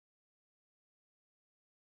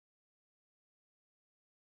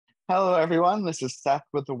Hello, everyone. This is Seth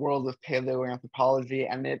with the World of Paleoanthropology,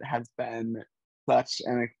 and it has been such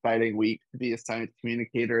an exciting week to be a science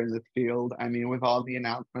communicator in this field. I mean, with all the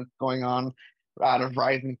announcements going on out of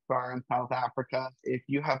Rising Star in South Africa, if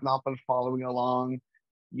you have not been following along,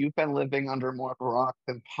 you've been living under more of a rock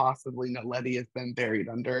than possibly Naledi has been buried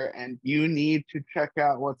under, and you need to check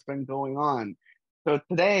out what's been going on. So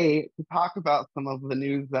today, to talk about some of the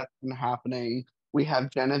news that's been happening, we have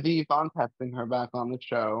Genevieve on testing her back on the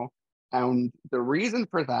show. And the reason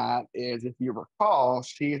for that is, if you recall,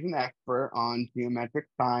 she is an expert on geometric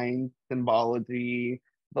signs, symbology,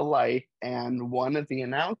 the like. And one of the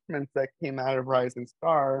announcements that came out of Rising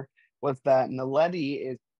Star was that Naledi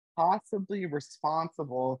is possibly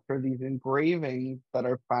responsible for these engravings that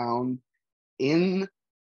are found in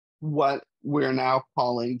what we're now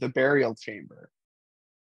calling the burial chamber.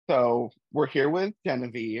 So we're here with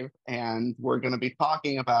Genevieve, and we're going to be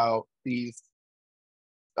talking about these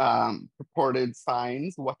purported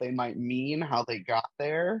signs, what they might mean, how they got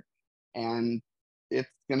there, and it's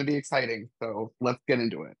going to be exciting. So let's get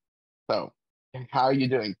into it. So, how are you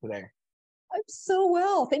doing today? I'm so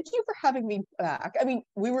well. Thank you for having me back. I mean,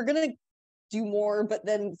 we were gonna do more, but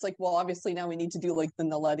then it's like, well, obviously now we need to do like the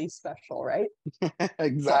Naledi special, right?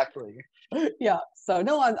 Exactly. So, yeah. So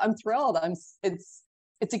no, I'm thrilled. It's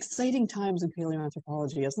exciting times in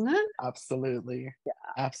paleoanthropology, isn't it? Absolutely. Yeah.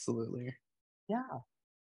 Absolutely. Yeah.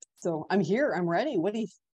 So I'm here. I'm ready. Where do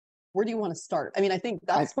you want to start? I mean, I think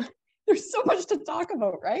I, there's so much to talk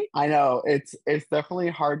about, right? I know it's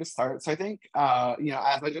definitely hard to start. So I think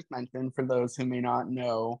as I just mentioned, for those who may not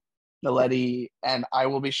know, Naledi, and I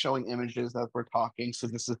will be showing images as we're talking, so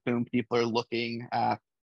just assume people are looking at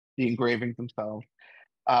the engravings themselves.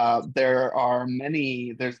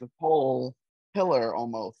 There's this whole pillar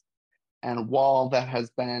almost and wall that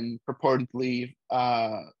has been purportedly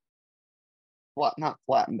not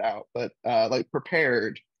flattened out, but like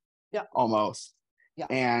prepared, Yeah. almost. Yeah.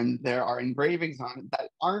 And there are engravings on it that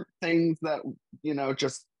aren't things that,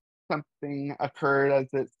 just something occurred as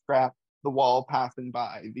it scrapped the wall passing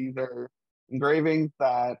by. These are engravings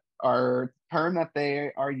that are term that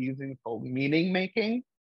they are using called meaning making,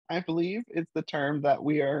 I believe is the term that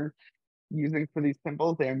we are using for these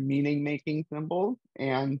symbols. They're meaning making symbols.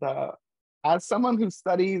 And as someone who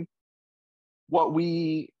studies what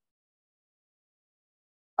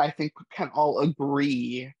I think can all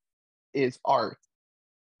agree is art,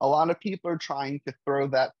 a lot of people are trying to throw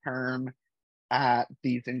that term at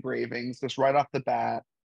these engravings just right off the bat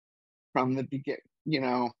from the begin.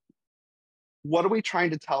 What are we trying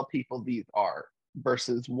to tell people these are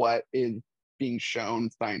versus what is being shown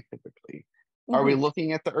scientifically? Are we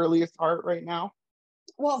looking at the earliest art right now?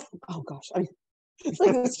 Well, oh gosh, it's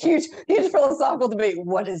like this huge philosophical debate.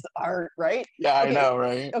 What is art, right? Yeah, I Okay, know,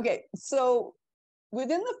 right? okay. So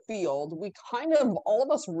within the field, we kind of, all of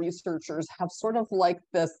us researchers have sort of like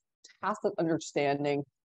this tacit understanding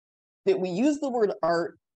that we use the word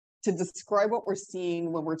art to describe what we're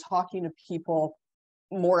seeing when we're talking to people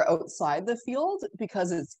more outside the field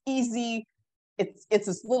because it's easy. It's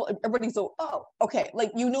this little, everybody's so, oh, okay,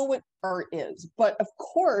 like you know what art is. But of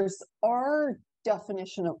course, our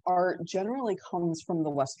definition of art generally comes from the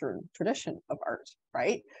Western tradition of art,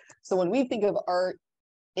 right? So when we think of art,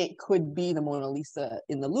 it could be the Mona Lisa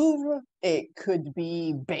in the Louvre. It could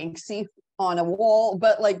be Banksy on a wall,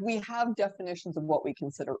 but like we have definitions of what we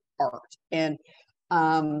consider art. And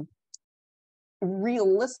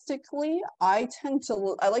realistically, I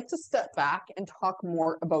like to step back and talk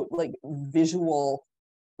more about like visual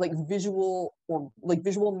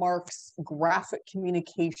marks, graphic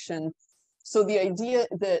communication. So the idea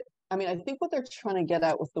that, I mean, I think what they're trying to get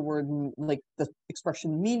at with the word, like the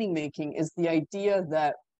expression meaning making, is the idea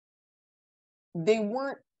that they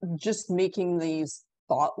weren't just making these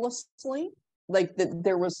thoughtlessly, like that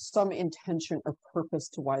there was some intention or purpose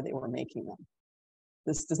to why they were making them.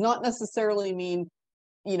 This does not necessarily mean,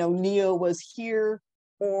 Neo was here,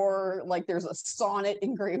 or like there's a sonnet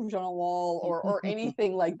engraved on a wall, or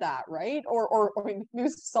anything like that, right? Or maybe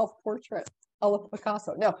self-portrait a la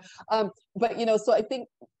Picasso. No, but so I think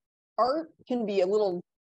art can be a little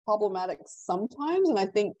problematic sometimes, and I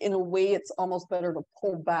think in a way it's almost better to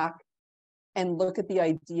pull back and look at the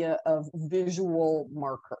idea of visual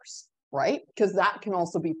markers, right? Because that can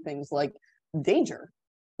also be things like danger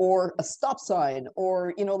or a stop sign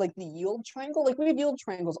or, like the yield triangle. Like we have yield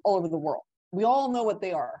triangles all over the world. We all know what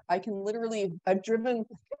they are. I've driven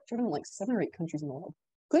like 7 or 8 countries in the world,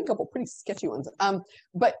 including a couple pretty sketchy ones.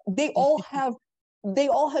 But they all have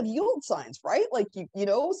yield signs, right? Like,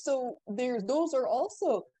 so those are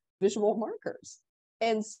also visual markers.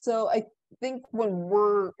 And so think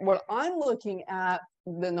what I'm looking at,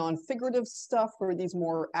 the non-figurative stuff, or these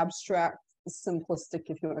more abstract, simplistic,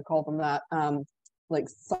 if you want to call them that, like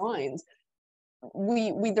signs,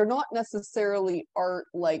 they're not necessarily art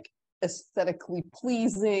like aesthetically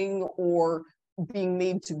pleasing or being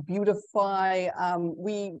made to beautify.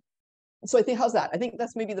 So I think, how's that? I think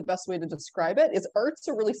that's maybe the best way to describe it. Is art's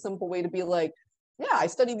a really simple way to be like, yeah, I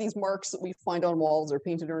study these marks that we find on walls or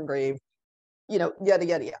painted or engraved, yada, yada,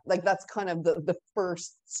 yada. Like that's kind of the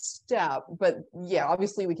first step. But yeah,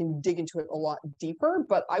 obviously we can dig into it a lot deeper,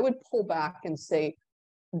 but I would pull back and say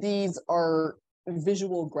these are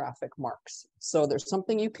visual graphic marks. So there's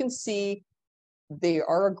something you can see, they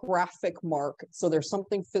are a graphic mark. So there's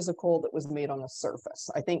something physical that was made on a surface.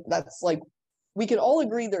 I think that's like, we can all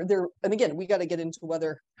agree they're and again, we got to get into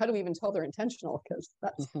how do we even tell they're intentional? Because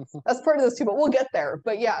that's part of this too, but we'll get there.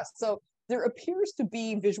 But yeah, so there appears to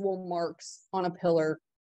be visual marks on a pillar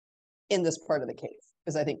in this part of the cave,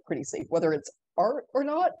 is I think pretty safe. Whether it's art or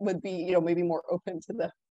not would be, maybe more open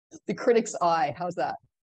to the critic's eye. How's that?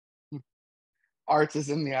 Art is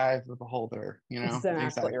in the eye of the beholder,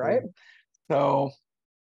 Exactly. Right. So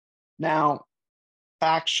now,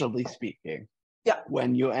 factually speaking, yeah,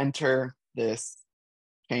 when you enter this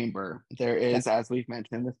chamber, there is, as we've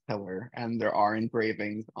mentioned, this pillar, and there are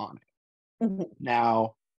engravings on it. Mm-hmm.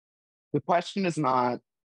 Now, the question is not,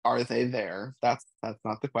 are they there? That's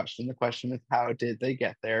not the question. The question is, how did they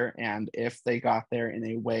get there? And if they got there in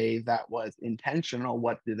a way that was intentional,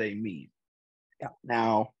 what do they mean? Yeah.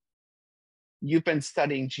 Now, you've been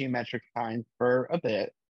studying geometric signs for a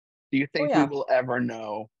bit. Do you think we will ever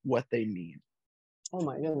know what they mean? Oh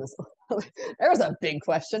my goodness. There's a big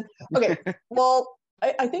question. Okay. Well,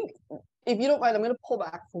 I think if you don't mind, I'm going to pull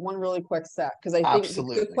back for one really quick sec, because I think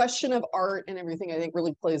the question of art and everything, I think,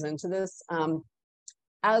 really plays into this.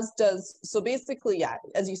 So basically, yeah,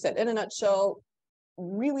 as you said, in a nutshell,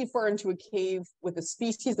 really far into a cave with a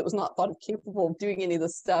species that was not thought of capable of doing any of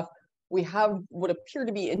this stuff, we have what appear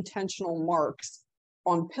to be intentional marks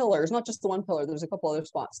on pillars, not just the one pillar, there's a couple other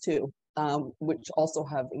spots too, which also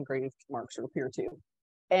have engraved marks or appear to.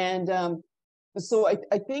 And so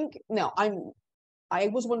I think now I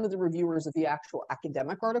was one of the reviewers of the actual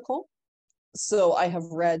academic article. So I have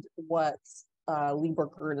read what Lee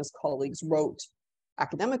Brooker and his colleagues wrote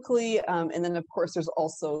academically. And then of course there's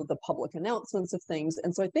also the public announcements of things.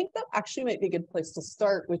 And so I think that actually might be a good place to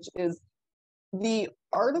start, which is the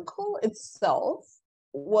article itself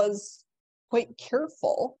was quite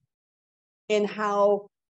careful in how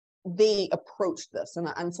they approached this.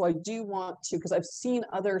 And so I do want to, because I've seen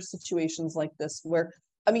other situations like this where,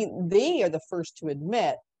 they are the first to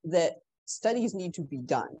admit that studies need to be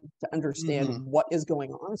done to understand what is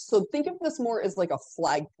going on. So think of this more as like a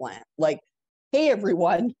flag plant. Like, hey,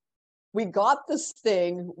 everyone, we got this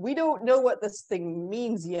thing. We don't know what this thing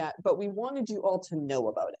means yet, but we wanted you all to know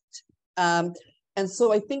about it. And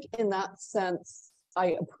so I think in that sense,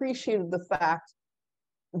 I appreciated the fact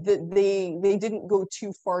that they didn't go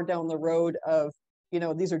too far down the road of,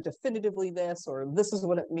 these are definitively this, or this is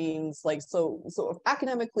what it means. Like, so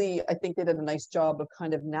academically, I think they did a nice job of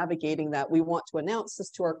kind of navigating that. We want to announce this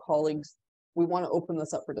to our colleagues. We want to open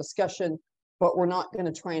this up for discussion, but we're not going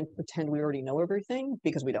to try and pretend we already know everything,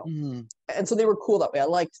 because we don't. And so they were cool that way. I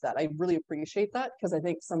liked that. I really appreciate that, because I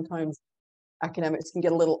think sometimes academics can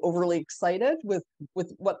get a little overly excited with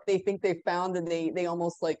what they think they found, and they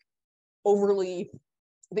almost like overly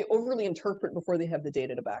interpret before they have the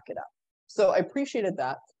data to back it up. So I appreciated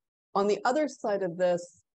that. On the other side of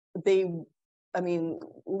this, Lee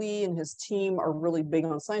and his team are really big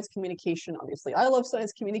on science communication. Obviously, I love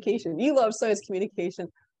science communication. You love science communication.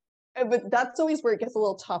 But that's always where it gets a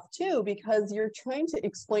little tough too, because you're trying to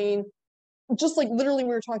explain, just like literally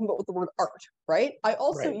we were talking about with the word art, right? I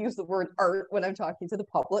also use the word art when I'm talking to the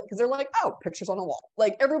public, because they're like, oh, pictures on a wall.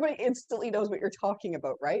 Like everybody instantly knows what you're talking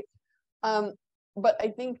about, right? But I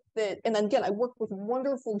think that, and again, I work with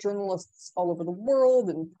wonderful journalists all over the world,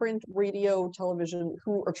 in print, radio, television,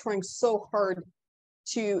 who are trying so hard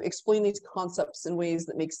to explain these concepts in ways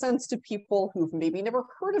that make sense to people who've maybe never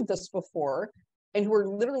heard of this before, and who are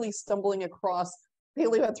literally stumbling across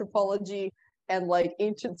paleoanthropology and like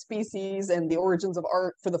ancient species and the origins of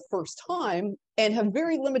art for the first time, and have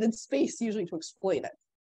very limited space usually to explain it.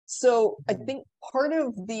 So I think part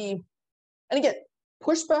of and again,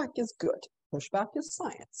 pushback is good. Pushback is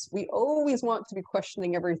science. We always want to be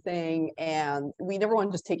questioning everything, and we never want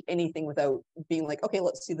to just take anything without being like, okay,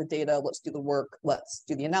 let's see the data, let's do the work, let's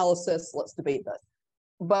do the analysis, let's debate this.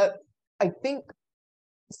 But I think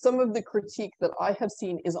some of the critique that I have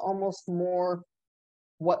seen is almost more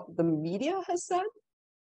what the media has said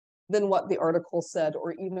than what the article said,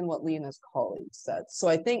 or even what Lee and his colleagues said. So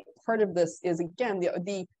I think part of this is, again,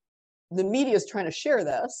 the media is trying to share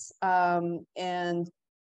this, and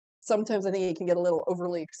sometimes I think it can get a little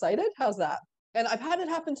overly excited. How's that? And I've had it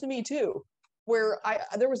happen to me too, where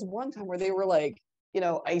there was one time where they were like,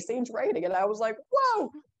 Ice Age writing, and I was like,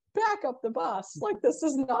 whoa, back up the bus. Like, this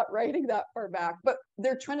is not writing that far back. But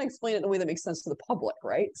they're trying to explain it in a way that makes sense to the public,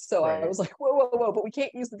 right? So I was like, whoa, but we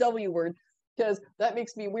can't use the W word because that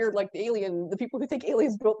makes me weird, like the people who think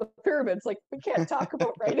aliens built the pyramids. Like, we can't talk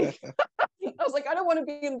about writing. I was like, I don't want to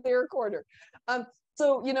be in their corner.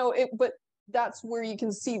 But that's where you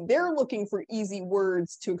can see they're looking for easy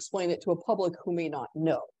words to explain it to a public who may not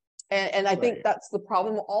know. And I think that's the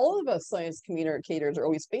problem all of us science communicators are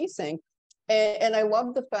always facing. And I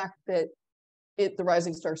love the fact that at the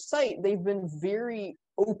Rising Star site, they've been very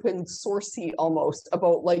open sourcey almost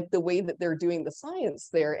about like the way that they're doing the science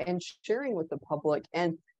there and sharing with the public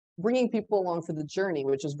and bringing people along for the journey,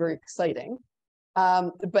 which is very exciting.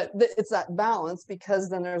 But it's that balance, because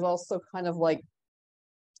then there's also kind of like,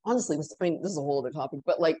 honestly, this is a whole other topic,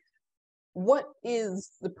 but like, what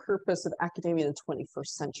is the purpose of academia in the 21st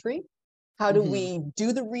century? How do we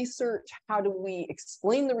do the research? How do we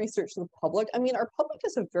explain the research to the public? I mean, our public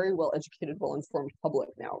is a very well-educated, well-informed public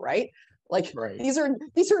now, right? Like, these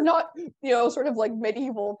are not, sort of like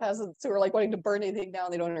medieval peasants who are like wanting to burn anything down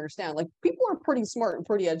they don't understand. Like, people are pretty smart and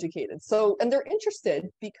pretty educated. So, and they're interested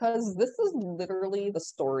because this is literally the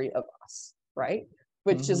story of us, right?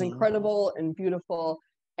 Which is incredible and beautiful.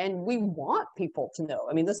 And we want people to know.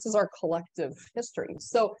 I mean, this is our collective history.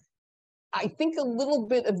 So I think a little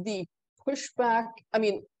bit of the pushback, I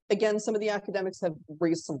mean, again, some of the academics have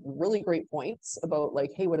raised some really great points about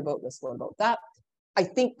like, hey, what about this? What about that? I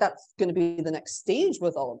think that's going to be the next stage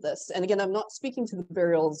with all of this. And again, I'm not speaking to the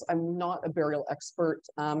burials. I'm not a burial expert.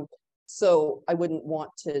 So I wouldn't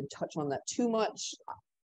want to touch on that too much.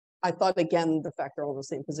 I thought, again, the fact they're all in the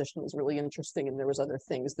same position was really interesting. And there was other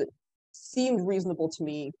things that seemed reasonable to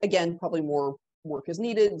me. Again, probably more work is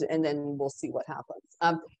needed, and then we'll see what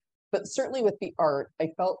happens. But certainly with the art,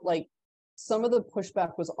 I felt like some of the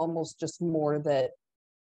pushback was almost just more that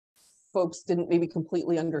folks didn't maybe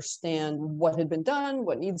completely understand what had been done,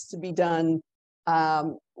 what needs to be done,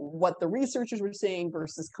 what the researchers were saying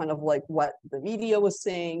versus kind of like what the media was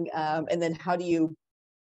saying, and then how do you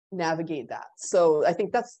navigate that? So I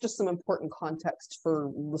think that's just some important context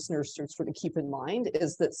for listeners to sort of keep in mind,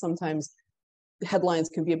 is that sometimes headlines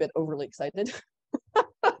can be a bit overly excited.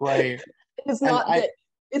 Right. It's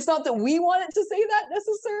not that we want it to say that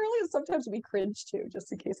necessarily, and sometimes we cringe too,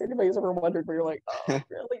 just in case anybody's ever wondered where you're like, oh,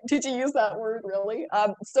 really? Did you use that word, really?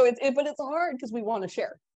 But it's hard because we want to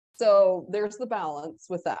share. So there's the balance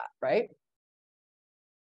with that, right?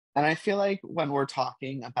 And I feel like when we're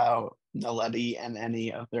talking about Naledi and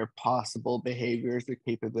any of their possible behaviors or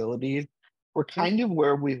capabilities, we're kind of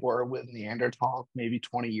where we were with Neanderthals maybe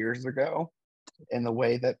 20 years ago in the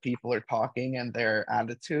way that people are talking and their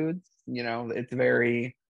attitudes. It's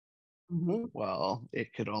very, well,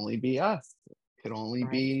 it could only be us. It could only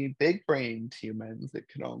be big-brained humans. It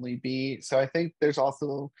could only be... So I think there's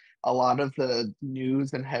also a lot of the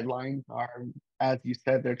news and headlines are, as you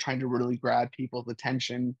said, they're trying to really grab people's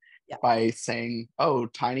attention by saying, oh,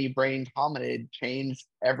 tiny-brained hominid changed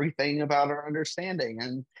everything about our understanding.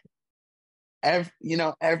 And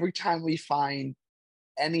every time we find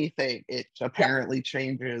anything, it apparently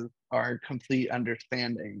changes our complete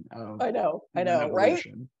understanding of I know,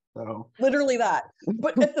 evolution. Right? So literally that.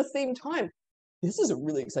 But at the same time, this is a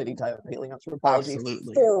really exciting time of paleoanthropology.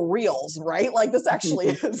 Absolutely. For reals, right? Like, this actually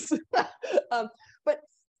is. But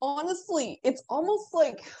honestly, it's almost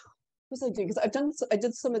like, what was I doing? Because I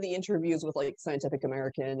did some of the interviews with like Scientific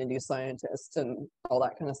American and new scientists and all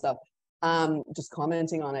that kind of stuff, just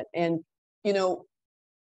commenting on it. And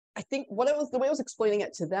I think the way I was explaining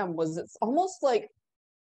it to them was, it's almost like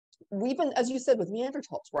we've been, as you said, with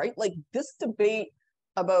Neanderthals, right? Like, this debate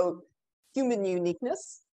about human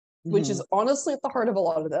uniqueness, which is honestly at the heart of a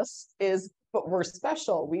lot of this, is, but we're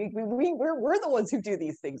special. We're the ones who do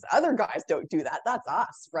these things. Other guys don't do that. That's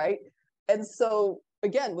us, right? And so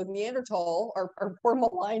again, with Neanderthal, our poor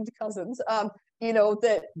maligned cousins,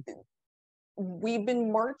 that we've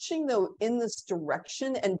been marching though in this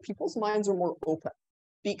direction, and people's minds are more open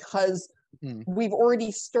because we've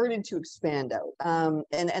already started to expand out.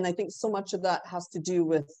 And I think so much of that has to do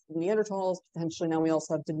with Neanderthals. Potentially now we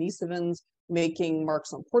also have Denisovans making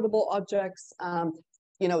marks on portable objects.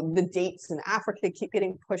 The dates in Africa keep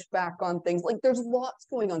getting pushed back on things. Like, there's lots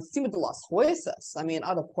going on. Cima de las Huesas, I mean,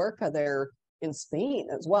 Atapuerca there in Spain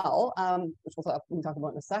as well, which we can talk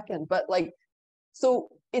about in a second. But like, so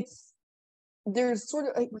it's there's sort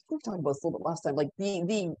of, we were talking about this a little bit last time, like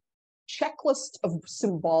the checklist of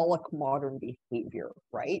symbolic modern behavior,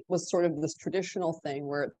 right, was sort of this traditional thing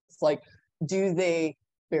where it's like, do they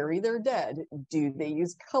bury their dead? Do they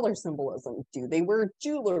use color symbolism? Do they wear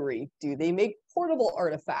jewelry? Do they make portable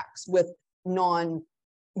artifacts with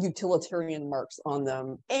non-utilitarian marks on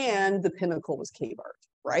them? And the pinnacle was cave art,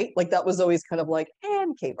 right? Like that was always kind of like,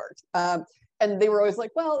 and cave art. And they were always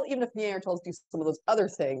like, well, even if Neanderthals do some of those other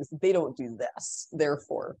things, they don't do this.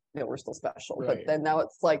 Therefore, we're still special. Right. But then now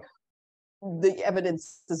it's like, the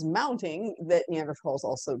evidence is mounting that Neanderthals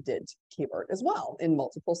also did cave art as well in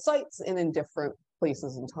multiple sites and in different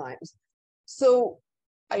places and times. So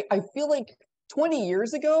I feel like 20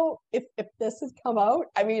 years ago, if this had come out,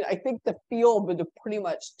 I mean, I think the field would have pretty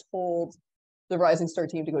much told the Rising Star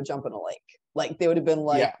team to go jump in a lake. Like they would have been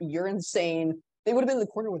like, you're insane. They would have been in the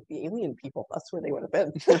corner with the alien people. That's where they would have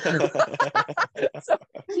been. So,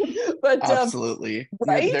 but absolutely,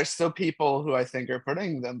 right? There's still people who I think are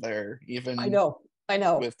putting them there, even I know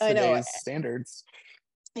with today's standards.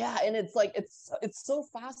 Yeah, and it's like it's so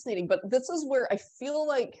fascinating. But this is where I feel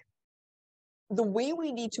like the way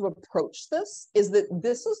we need to approach this is that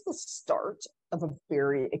this is the start of a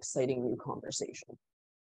very exciting new conversation.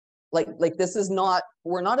 Like this is not,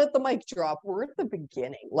 we're not at the mic drop, we're at the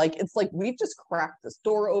beginning. Like it's like we've just cracked this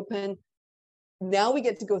door open. Now we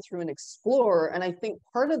get to go through and explore. And I think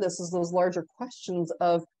part of this is those larger questions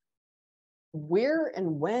of where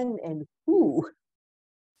and when and who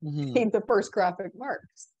made the first graphic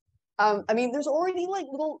marks. I mean, there's already like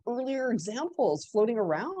little earlier examples floating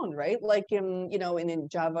around, right? Like in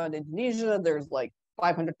Java and Indonesia, there's like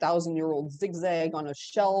 500,000-year-old zigzag on a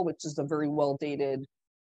shell, which is a very well-dated,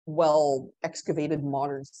 well-excavated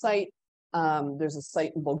modern site. There's a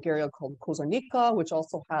site in Bulgaria called Kozarnica, which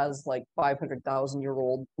also has like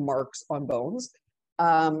 500,000-year-old marks on bones.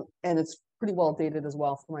 And it's pretty well dated as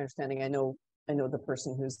well, from my understanding. I know the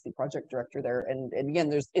person who's the project director there, and again,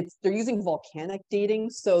 they're using volcanic dating,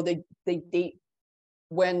 so they date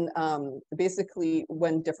when basically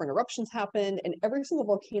when different eruptions happen, and every single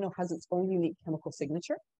volcano has its own unique chemical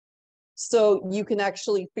signature. So you can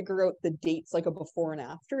actually figure out the dates like a before and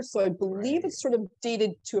after. So I believe it's sort of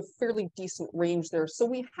dated to a fairly decent range there. So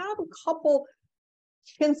we have a couple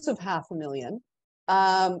hints of 500,000.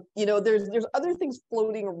 There's other things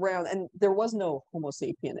floating around, and there was no Homo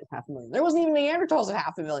sapien at 500,000. There wasn't even Neanderthals at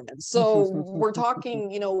 500,000. So we're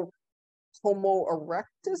talking, Homo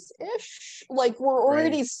erectus-ish. Like we're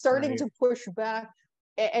already starting to push back.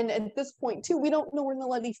 And at this point too, we don't know where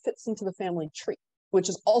Naledi fits into the family tree, which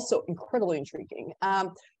is also incredibly intriguing.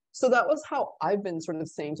 So that was how I've been sort of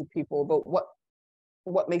saying to people about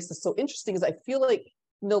what makes this so interesting is I feel like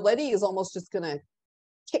Naledi is almost just going to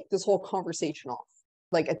kick this whole conversation off.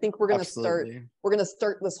 Like I think we're going to start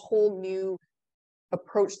this whole new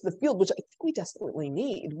approach to the field, which I think we desperately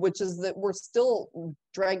need, which is that we're still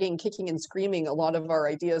dragging, kicking and screaming a lot of our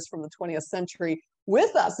ideas from the 20th century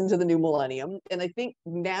with us into the new millennium. And I think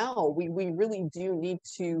now we really do need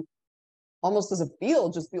to, almost as a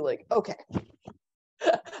field, just be like, okay,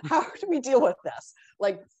 how do we deal with this?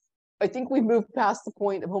 Like, I think we've moved past the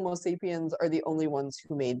point of Homo sapiens are the only ones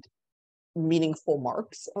who made meaningful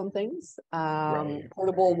marks on things,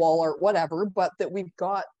 portable wall art, whatever, but that we've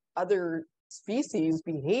got other species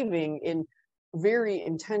behaving in very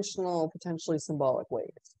intentional, potentially symbolic ways.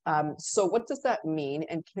 So what does that mean?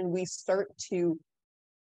 And can we start to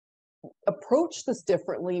approach this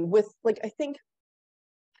differently with, like, I think,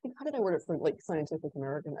 how did I word it for like Scientific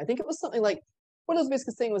American? I think it was something like, what I was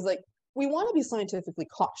basically saying was like, we want to be scientifically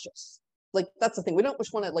cautious. Like, that's the thing. We don't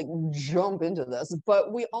just want to like jump into this,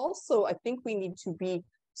 but we also, I think we need to be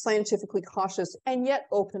scientifically cautious and yet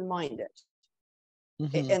open-minded.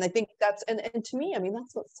 And I think that's, and to me, I mean,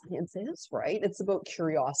 that's what science is, right? It's about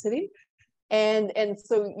curiosity. And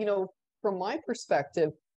so, from my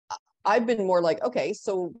perspective, I've been more like, okay,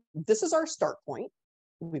 so this is our start point.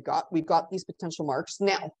 We've got these potential marks.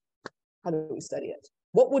 Now, how do we study it?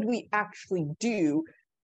 What would we actually do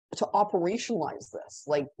to operationalize this?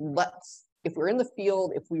 Like, if we're in the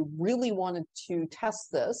field, if we really wanted to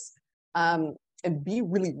test this, and be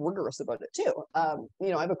really rigorous about it too. I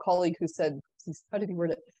have a colleague who said, how did he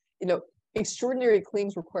word it? Extraordinary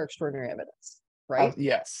claims require extraordinary evidence, right?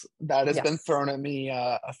 Yes, that has been thrown at me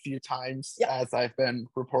a few times as I've been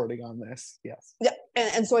reporting on this. Yes. Yeah,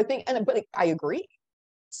 and so I think, but I agree.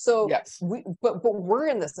 So yes, but we're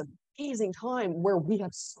in this amazing time where we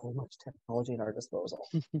have so much technology at our disposal.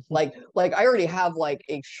 like I already have like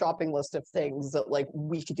a shopping list of things that like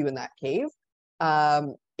we could do in that cave,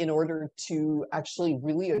 in order to actually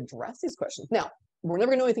really address these questions. Now, we're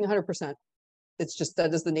never going to know anything 100%. It's just,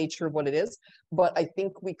 that is the nature of what it is. But I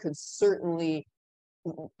think we could certainly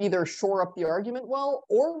either shore up the argument well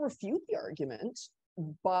or refute the argument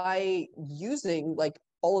by using like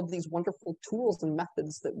all of these wonderful tools and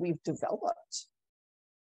methods that we've developed.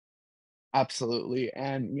 Absolutely.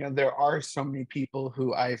 And, there are so many people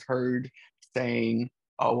who I've heard saying,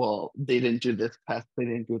 oh, well, they didn't do this test, they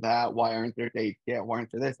didn't do that. Why aren't there dates yet? Why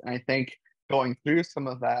aren't there this? And I think going through some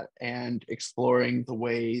of that and exploring the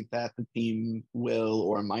way that the team will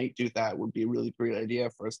or might do that would be a really great idea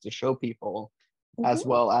for us to show people, as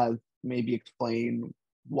well as maybe explain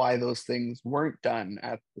why those things weren't done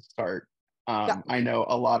at the start. I know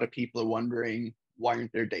a lot of people are wondering, why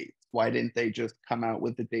aren't there dates? Why didn't they just come out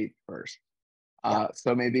with the dates first?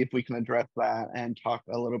 So maybe if we can address that and talk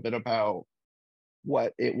a little bit about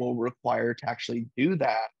what it will require to actually do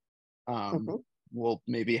that, will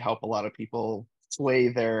maybe help a lot of people sway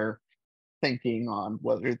their thinking on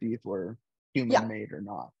whether these were human made or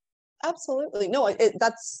not. Absolutely. No,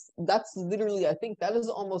 that's literally, I think that is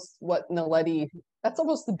almost what Naledi, that's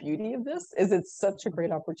almost the beauty of this, is it's such a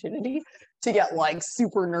great opportunity to get like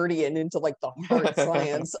super nerdy and into like the hard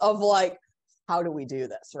science of like, how do we do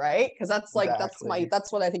this, right? Because that's like,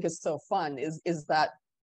 that's what I think is so fun, is that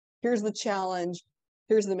here's the challenge,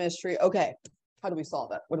 here's the mystery. Okay, how do we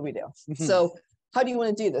solve it? What do we do? So how do you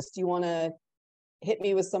want to do this? Do you want to hit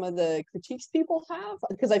me with some of the critiques people have?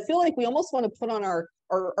 Because I feel like we almost want to put on our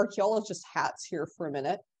archaeologist hats here for a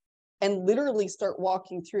minute and literally start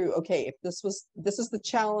walking through, okay, if this is the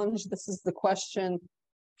challenge, this is the question,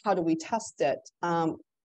 how do we test it?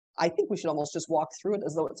 I think we should almost just walk through it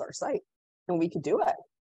as though it's our site and we could do it.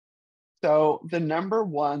 So the number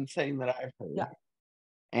one thing that I've heard,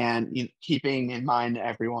 and keeping in mind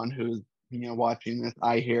everyone who's watching this,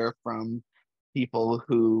 I hear from people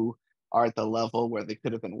who are at the level where they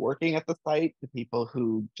could have been working at the site to people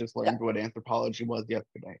who just learned what anthropology was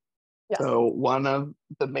yesterday. So one of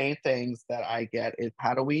the main things that I get is,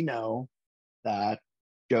 how do we know that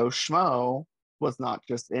Joe Schmo was not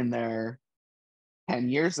just in there 10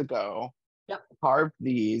 years ago, carved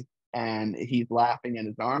these, and he's laughing in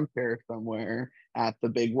his armchair somewhere at the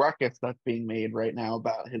big ruckus that's being made right now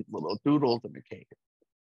about his little doodles in the cake?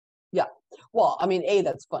 Yeah. Well, I mean,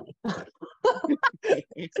 that's funny.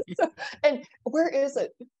 And where is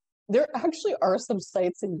it? There actually are some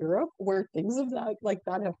sites in Europe where things of that like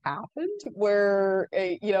that have happened, where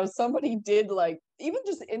somebody did like even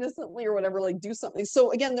just innocently or whatever, like do something.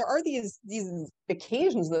 So again, there are these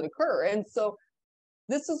occasions that occur, and so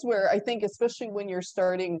this is where I think, especially when you're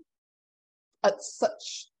starting at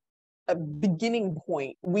such a beginning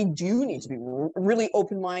point, we do need to be really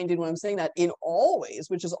open-minded when I'm saying that, in all ways,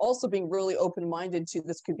 which is also being really open-minded to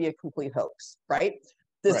this could be a complete hoax, right?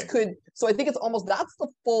 This could, so I think it's almost, that's the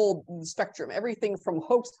full spectrum, everything from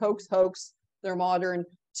hoax, they're modern,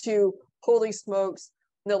 to holy smokes,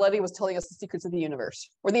 Naledi was telling us the secrets of the universe,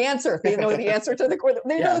 or the answer. They know the answer to the question.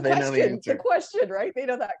 They know the question, right? They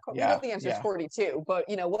know that. We know the answer is 42, but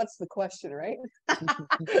what's the question, right?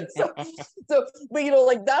 so, but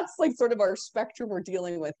like that's like sort of our spectrum we're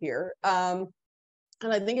dealing with here, and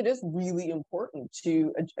I think it is really important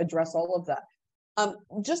to address all of that,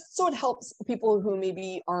 just so it helps people who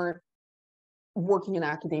maybe aren't working in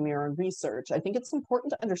academia or in research. I think it's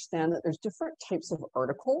important to understand that there's different types of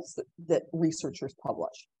articles that researchers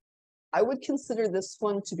publish. I would consider this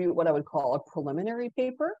one to be what I would call a preliminary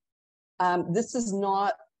paper. This is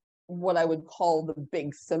not what I would call the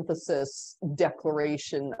big synthesis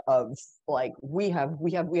declaration of like, we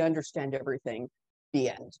understand everything,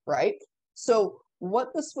 the end, right? So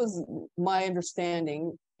what this was, my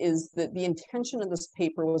understanding is that the intention of this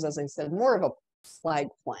paper was, as I said, more of a flag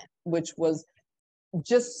plant, which was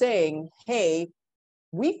just saying, hey,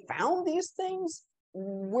 we found these things.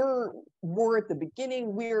 We're at the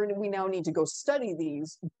beginning. We now need to go study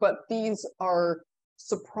these, but these are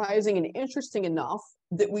surprising and interesting enough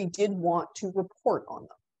that we did want to report on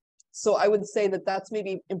them. So I would say that that's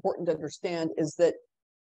maybe important to understand, is that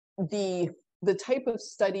the type of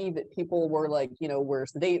study that people were like,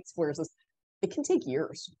 where's the dates? Where's this? It can take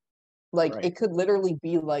years. Like it could literally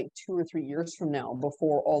be like 2 or 3 years from now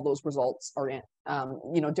before all those results are in.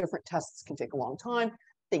 Different tests can take a long time.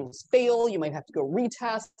 Things fail. You might have to go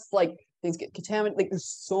retest. Like things get contaminated. Like there's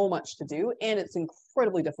so much to do, and it's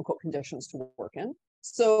incredibly difficult conditions to work in.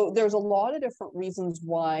 So there's a lot of different reasons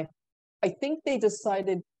why I think they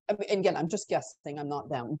decided. I mean, again, I'm just guessing. I'm not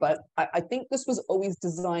them, but I think this was always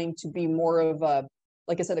designed to be more of a,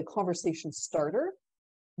 like I said, a conversation starter.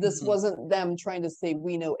 This wasn't them trying to say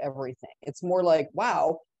we know everything. It's more like,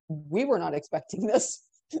 wow, we were not expecting this.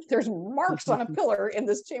 There's marks on a pillar in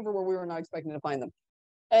this chamber where we were not expecting to find them.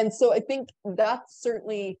 And so I think that's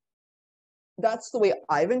certainly, that's the way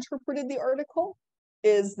I've interpreted the article,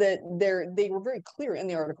 is that they were very clear in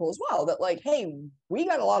the article as well that like, hey, we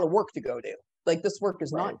got a lot of work to go do. Like this work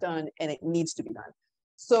is not done and it needs to be done.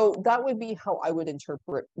 So that would be how I would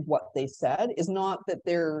interpret what they said, is not that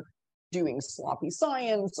they're doing sloppy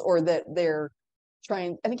science or that they're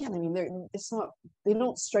trying, and again, I mean, it's not, they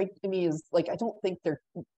don't strike me as like, I don't think they're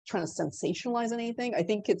trying to sensationalize anything. I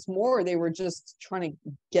think it's more they were just trying to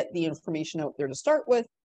get the information out there to start with,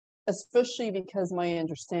 especially because my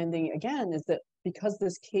understanding again is that because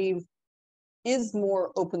this cave is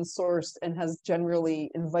more open sourced and has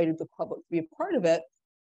generally invited the public to be a part of it,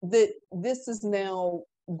 that this is now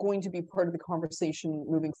going to be part of the conversation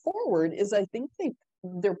moving forward. Is I think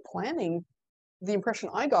they're planning, the impression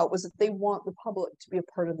I got was that they want the public to be a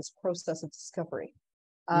part of this process of discovery.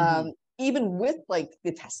 Even with like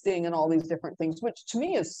the testing and all these different things, which to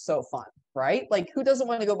me is so fun, right? Like who doesn't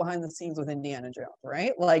want to go behind the scenes with Indiana Jones,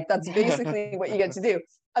 right? Like that's basically what you get to do.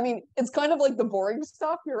 I mean, it's kind of like the boring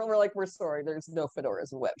stuff. We're like, we're sorry, there's no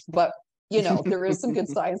fedoras and whips, but you know, there is some good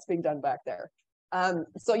science being done back there.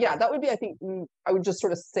 So yeah, that would be, I think, I would just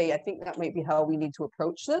sort of say, I think that might be how we need to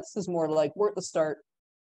approach this, is more like we're at the start.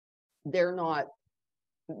 They're not,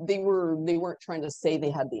 they weren't trying to say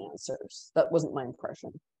they had the answers. That wasn't my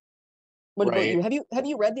impression. What about you? Have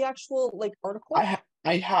you read the actual like article?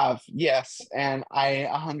 I have, yes, and I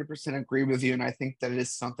 100% agree with you, and I think that it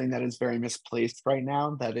is something that is very misplaced right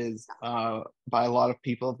now. That is by a lot of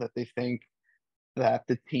people, that they think that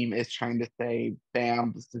the team is trying to say,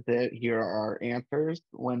 "Bam, this is it. Here are our answers."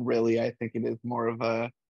 When really, I think it is more of a,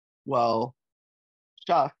 well,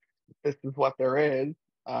 shucks, this is what there is.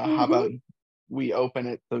 How about we open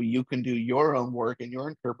it so you can do your own work and your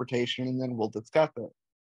interpretation, and then we'll discuss it.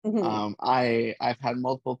 I've had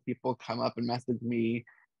multiple people come up and message me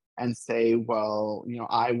and say, well, you know,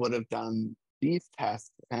 I would have done these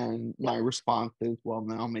tests, and my response is, well,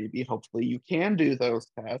 now maybe hopefully you can do those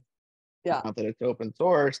tests now that it's open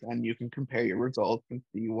source, and you can compare your results and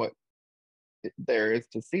see what there is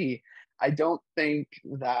to see. I don't think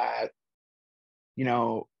that, you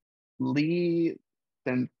know, Lee,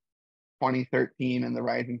 since 2013 and the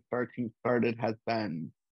Rising Star team started, has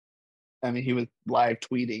been, I mean, he was live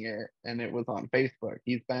tweeting it and it was on Facebook.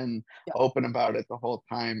 He's been open about it the whole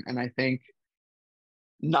time. And I think,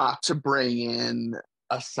 not to bring in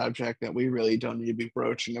a subject that we really don't need to be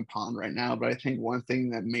broaching upon right now, but I think one thing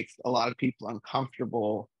that makes a lot of people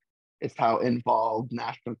uncomfortable is how involved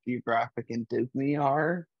National Geographic and Disney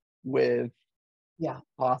are with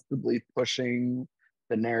possibly pushing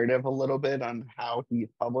the narrative a little bit on how he's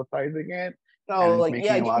publicizing it. Oh, like,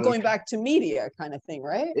 going back to media kind of thing,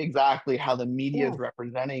 right? Exactly, how the media is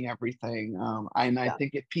representing everything. And I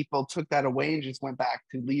think if people took that away and just went back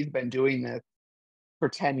to, Lee's been doing this for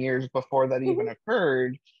 10 years before that even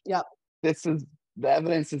occurred. This is, the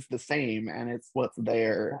evidence is the same, and it's what's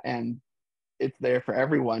there, and it's there for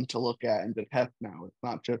everyone to look at and to test now. It's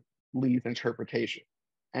not just Lee's interpretation.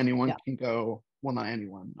 Anyone can go, well, not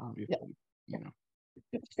anyone, obviously, you know.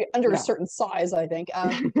 Under a certain size, I think.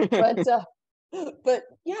 But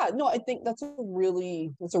yeah, no, I think that's a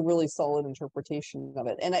really solid interpretation of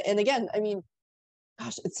it. And again, I mean,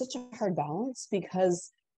 gosh, it's such a hard balance,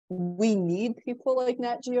 because we need people like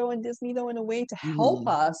Nat Geo and Disney, though, in a way to help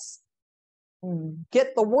us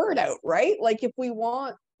get the word out, right? Like if we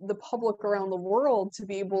want the public around the world to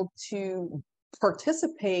be able to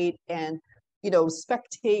participate and, you know,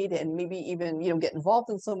 spectate and maybe even, you know, get involved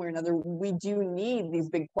in some way or another, we do need these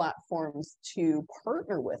big platforms to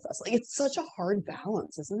partner with us. Like it's such a hard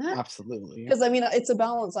balance, isn't it? Absolutely. Because I mean, it's a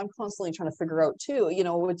balance I'm constantly trying to figure out too, you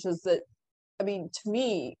know, which is that, I mean, to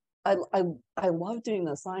me, I love doing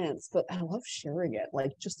the science, but I love sharing it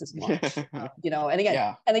like just as much, you know. And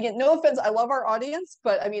again, no offense, I love our audience,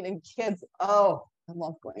 but I mean, in kids, oh, I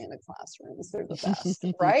love going into classrooms; they're the best,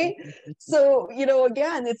 right? So, you know,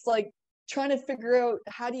 again, it's like trying to figure out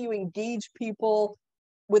how do you engage people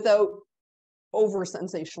without over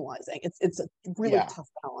sensationalizing. It's a really tough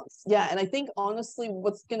balance. Yeah, and I think honestly,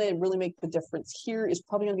 what's going to really make the difference here is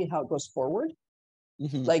probably going to be how it goes forward.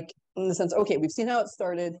 Like in the sense, okay, we've seen how it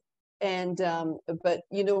started, and but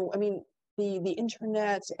you know, I mean, the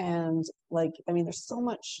internet and like, I mean, there's so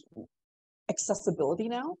much accessibility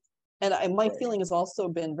now, and my feeling has also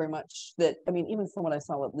been very much that, I mean, even from what I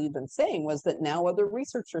saw what Lee'd been saying, was that now other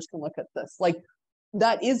researchers can look at this. Like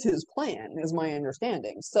that is his plan, is my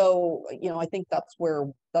understanding. So, you know, I think that's where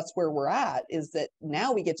we're at, is that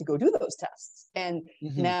now we get to go do those tests, and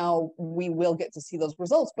now we will get to see those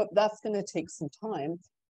results, but that's going to take some time.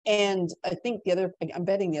 And I think I'm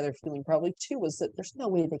betting the other feeling probably too was that there's no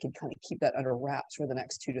way they could kind of keep that under wraps for the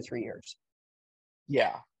next 2 to 3 years.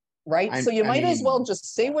 Yeah. Right. So you I might as well mean,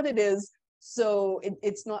 just say what it is. So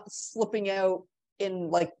it's not slipping out in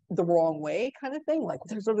like the wrong way kind of thing. Like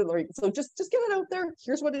there's something like, so just get it out there.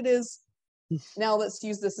 Here's what it is. Now let's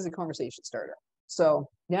use this as a conversation starter. So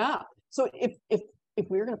yeah. So if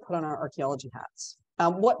we were going to put on our archaeology hats,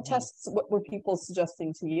 what tests, what were people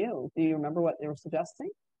suggesting to you? Do you remember what they were suggesting?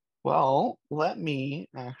 well, let me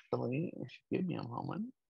actually, if you give me a moment,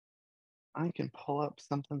 I can pull up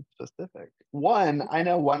something specific. One, I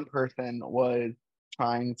know one person was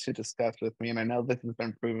trying to discuss with me, and I know this has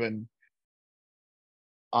been proven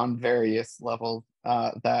on various levels,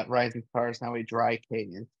 that Rising Star is now a dry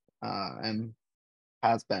cave, and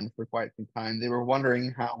has been for quite some time. They were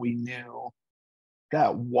wondering how we knew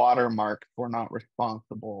that watermarks were not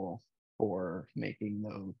responsible for making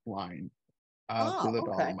those lines through Oh, the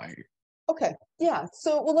okay. Dolomite. Okay. Yeah.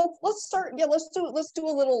 So well let's start. Yeah, let's do a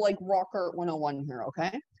little like rock art 101 here,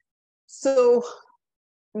 okay? So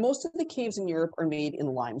most of the caves in Europe are made in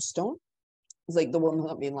limestone. It's like the one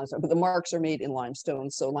not made in limestone, but the marks are made in limestone.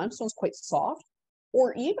 So limestone's quite soft.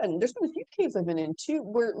 Or even there's been a few caves I've been in too,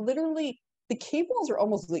 where literally the cave walls are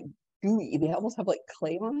almost like gooey. They almost have like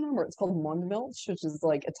clay on them, or it's called mundmilch, which is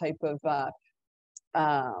like a type of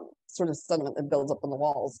sort of sediment that builds up on the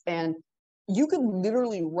walls. And you can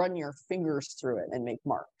literally run your fingers through it and make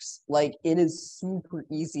marks. Like it is super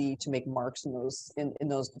easy to make marks in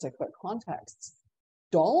those particular contexts.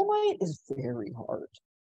 Dolomite is very hard,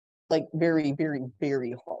 like very, very,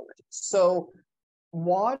 very hard. So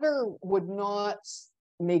water would not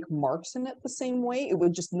make marks in it the same way. It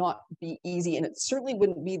would just not be easy. And it certainly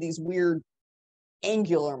wouldn't be these weird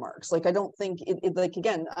angular marks. Like I don't think it like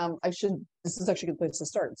again, this is actually a good place to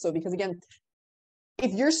start. So because again,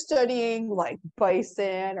 if you're studying like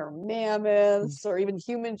bison or mammoths or even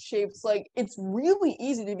human shapes, like it's really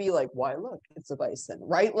easy to be like, why look, it's a bison,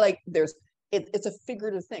 right? Like it's a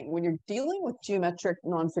figurative thing. When you're dealing with geometric,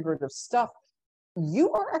 non-figurative stuff,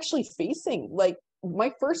 you are actually facing like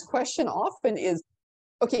my first question often is,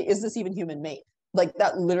 okay, is this even human made? Like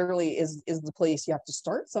that literally is the place you have to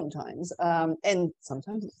start sometimes, and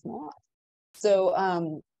sometimes it's not.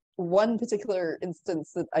 So one particular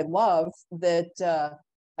instance that I love that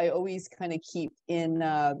I always kind of keep in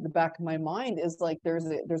the back of my mind is like there's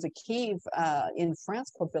a cave in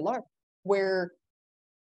France called Villars where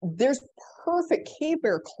there's perfect cave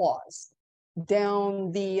bear claws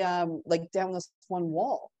down the like down this one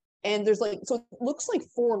wall. And there's like, so it looks like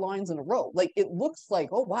 4 lines in a row. Like it looks like,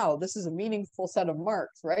 oh wow, this is a meaningful set of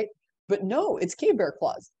marks, right? But no, it's cave bear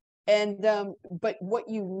claws. And but what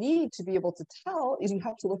you need to be able to tell is you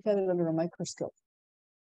have to look at it under a microscope.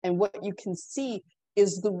 And what you can see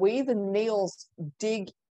is the way the nails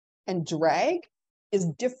dig and drag is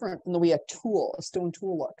different than the way a stone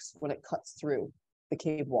tool looks when it cuts through the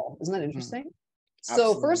cave wall. Isn't that interesting?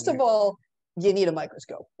 So first of Absolutely. all, you need a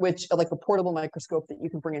microscope, which like a portable microscope that you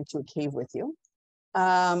can bring into a cave with you.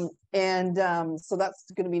 So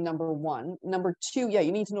that's going to be number one. Number two, yeah,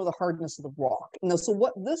 you need to know the hardness of the rock. So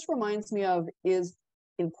what this reminds me of is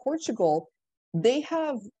in Portugal, they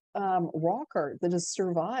have rock art that has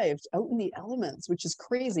survived out in the elements, which is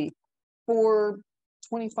crazy, for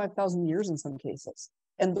 25,000 years in some cases.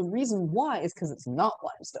 And the reason why is because it's not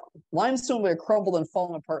limestone. Limestone would have crumbled and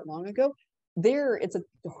fallen apart long ago. There, it's a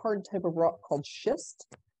hard type of rock called schist.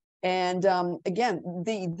 And again,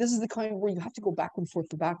 this is the kind where you have to go back and forth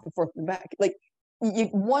and back and forth and back. Like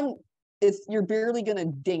you're barely gonna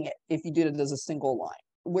ding it if you did it as a single line.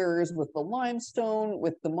 Whereas with the limestone,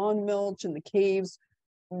 with the mundmilch and the caves,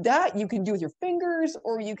 that you can do with your fingers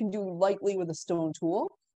or you can do lightly with a stone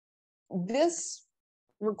tool. This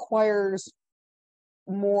requires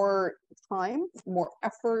more time, more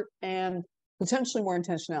effort, and potentially more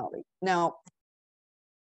intentionality. Now,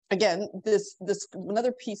 again, this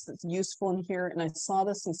another piece that's useful in here, and I saw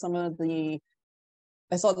this in the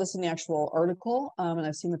actual article, and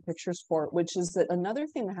I've seen the pictures for it, which is that another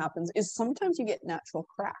thing that happens is sometimes you get natural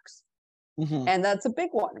cracks. Mm-hmm. And that's a big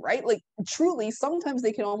one, right? Like truly, sometimes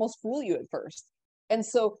they can almost fool you at first. And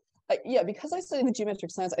so, yeah, because I study the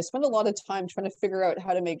geometric science, I spend a lot of time trying to figure out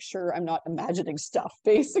how to make sure I'm not imagining stuff,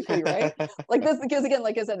 basically, right? Like this, because again,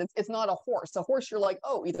 like I said, it's not a horse. A horse, you're like,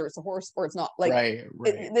 oh, either it's a horse or it's not. Like Right.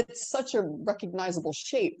 it's such a recognizable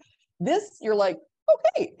shape. This, you're like,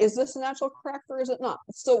 okay, is this a natural crack or is it not?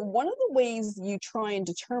 So one of the ways you try and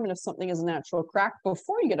determine if something is a natural crack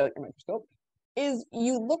before you get out your microscope is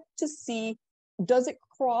you look to see, does it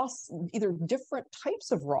cross either different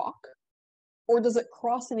types of rock or does it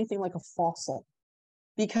cross anything like a fossil?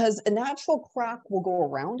 because a natural crack will go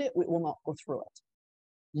around it, it will not go through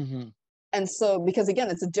it. Mm-hmm. And so, because again,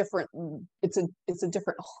 it's a different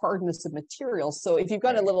hardness of material. So if you've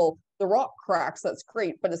got the rock cracks, that's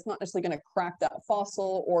great, but it's not necessarily going to crack that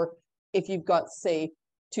fossil. Or if you've got, say,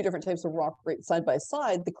 two different types of rock right side by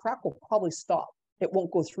side, the crack will probably stop. It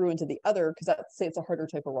won't go through into the other, because that's, say, it's a harder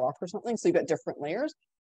type of rock or something. So you've got different layers.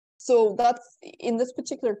 So that's, in this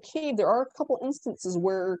particular cave, there are a couple instances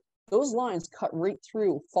where those lines cut right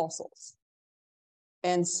through fossils.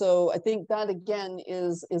 And so I think that, again,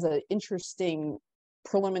 is an interesting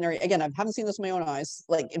preliminary. Again, I haven't seen this with my own eyes,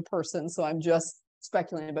 like in person, so I'm just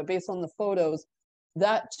speculating. But based on the photos,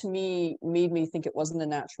 that to me made me think it wasn't a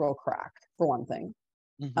natural crack, for one thing.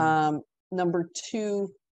 Mm-hmm. Number two,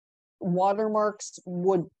 watermarks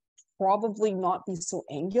would probably not be so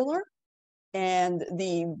angular. And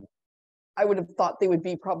I would have thought they would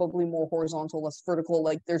be probably more horizontal, less vertical.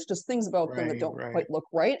 Like, there's just things about them that don't quite look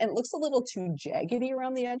right. And it looks a little too jaggedy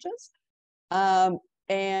around the edges.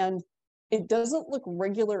 And it doesn't look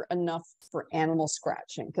regular enough for animal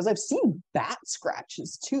scratching, because I've seen bat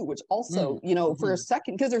scratches too, which also, for a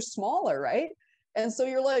second, because they're smaller, right? And so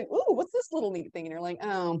you're like, ooh, what's this little neat thing? And you're like,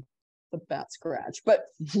 oh, the bat scratch. But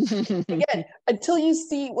again, until you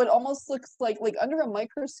see what almost looks like under a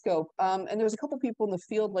microscope, and there's a couple people in the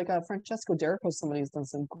field, like Francesco Derrico, somebody who's done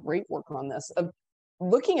some great work on this, of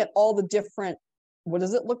looking at all the different, what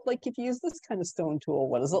does it look like if you use this kind of stone tool?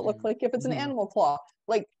 What does it look like if it's an animal claw?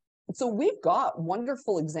 So we've got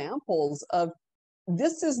wonderful examples of,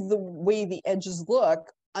 this is the way the edges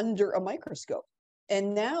look under a microscope.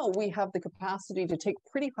 And now we have the capacity to take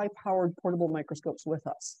pretty high-powered portable microscopes with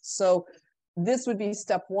us. So this would be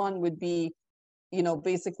step one, would be,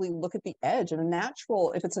 basically look at the edge. And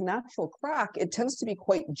if it's a natural crack, it tends to be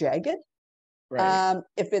quite jagged. Right.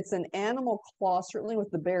 If it's an animal claw, certainly with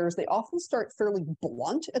the bears, they often start fairly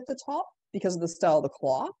blunt at the top because of the style of the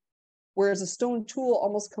claw. Whereas a stone tool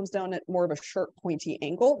almost comes down at more of a sharp, pointy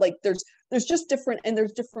angle. Like there's just different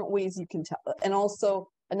ways you can tell. And also,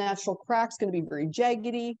 a natural crack's going to be very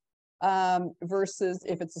jaggedy, versus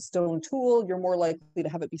if it's a stone tool, you're more likely to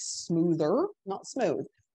have it be smoother, not smooth.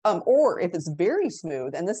 Or if it's very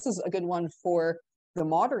smooth, and this is a good one for the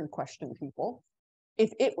modern question people,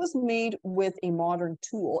 if it was made with a modern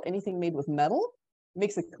tool, anything made with metal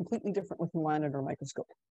makes it completely different with the line under a microscope.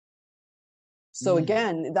 So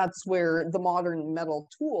again, that's where the modern metal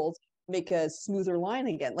tools make a smoother line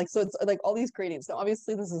again. So it's like all these gradients. Now,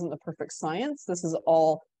 obviously, this isn't a perfect science. This is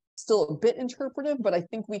all still a bit interpretive, but I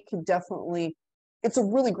think we could definitely, it's a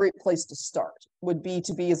really great place to start,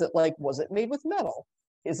 is it was it made with metal?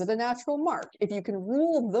 Is it a natural mark? If you can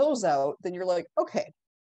rule those out, then you're like, okay,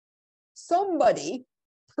 somebody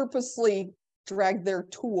purposely dragged their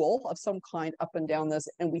tool of some kind up and down this,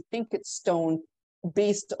 and we think it's stone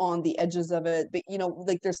based on the edges of it. But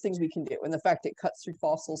there's things we can do, and the fact it cuts through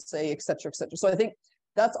fossils, say, et cetera, et cetera. So I think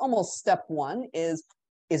that's almost step one, is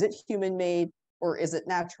it human made, or is it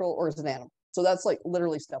natural, or is it animal? So that's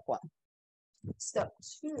literally step one. Step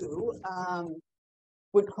two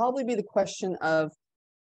would probably be the question of,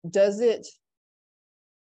 does it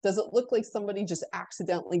look like somebody just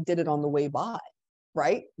accidentally did it on the way by,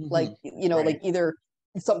 right? Right. Either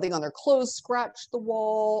something on their clothes scratched the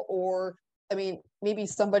wall, or maybe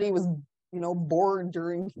somebody was, bored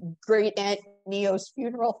during Great Aunt Neo's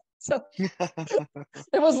funeral. So it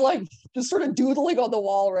was just sort of doodling on the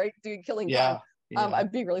wall, right? Killing time. Yeah. I'm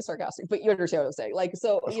being really sarcastic, but you understand what I'm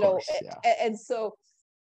saying. And so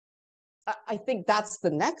I think that's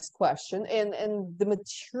the next question. And the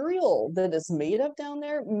material that is made of down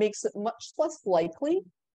there makes it much less likely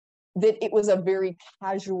that it was a very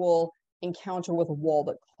casual encounter with a wall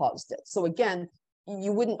that caused it. So again,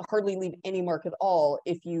 you wouldn't hardly leave any mark at all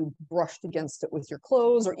if you brushed against it with your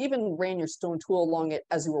clothes, or even ran your stone tool along it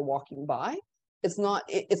as you were walking by. It's not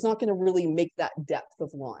going to really make that depth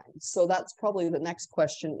of line. So that's probably the next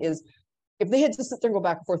question, is if they had to sit there and go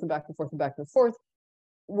back and forth and back and forth and back and forth,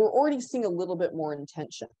 we're already seeing a little bit more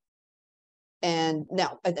intention. And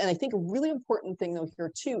now, and I think a really important thing though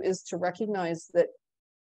here too is to recognize that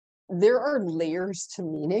there are layers to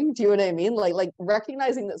meaning. Do you know what I mean? Like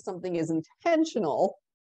recognizing that something is intentional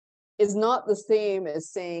is not the same as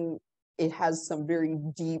saying it has some very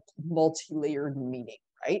deep, multi-layered meaning,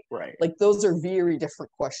 right? Right. Those are very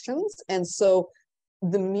different questions. And so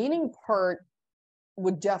the meaning part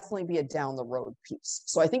would definitely be a down the road piece.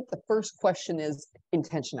 So I think the first question is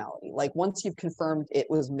intentionality. Once you've confirmed it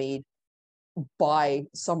was made by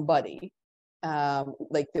somebody,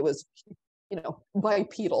 it was,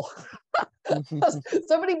 bipedal.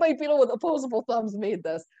 Somebody bipedal with opposable thumbs made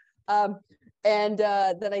this. And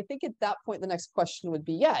then I think at that point, the next question would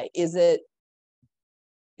be, yeah, does it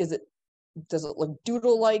look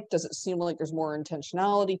doodle-like? Does it seem like there's more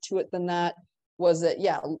intentionality to it than that? Was it,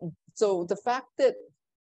 yeah. So the fact that,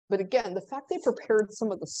 but again, the fact they prepared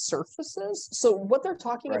some of the surfaces. So what they're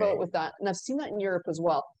talking about with that, and I've seen that in Europe as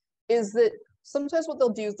well, is that sometimes what they'll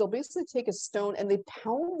do is they'll basically take a stone and they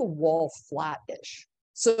pound the wall flat-ish.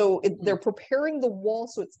 So they're preparing the wall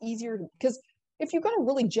so it's easier, because if you've got a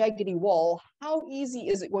really jaggedy wall, how easy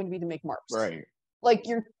is it going to be to make marks? Right. Like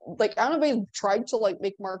I don't know if you've tried to like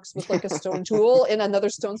make marks with like a stone tool in another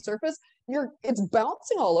stone surface. It's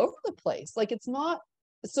bouncing all over the place. Like it's not,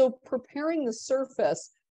 so preparing the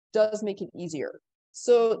surface does make it easier.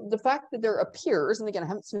 So the fact that there appears, and again, I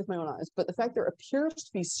haven't seen with my own eyes, but the fact there appears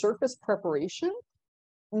to be surface preparation,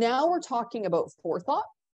 now we're talking about forethought.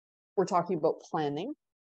 We're talking about planning.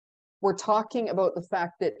 We're talking about the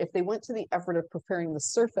fact that if they went to the effort of preparing the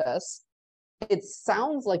surface, it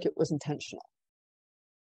sounds like it was intentional.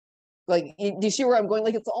 Like, do you see where I'm going?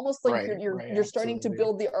 Like, it's almost like you're starting to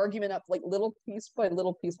build the argument up, like little piece by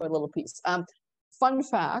little piece by little piece. Fun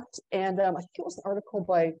fact, and I think it was an article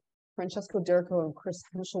by Francesco Derrico and Chris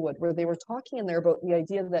Henshelwood, where they were talking in there about the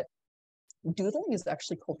idea that doodling is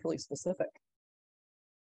actually culturally specific.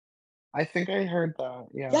 I think I heard that.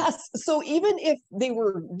 Yeah. Yes. So even if they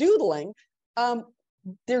were doodling,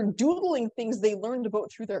 they're doodling things they learned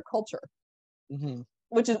about through their culture. Mm-hmm.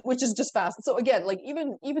 Which is just fast. So again, like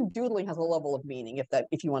even doodling has a level of meaning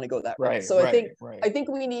if you want to go that right. So I think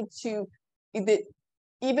we need to, that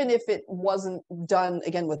even if it wasn't done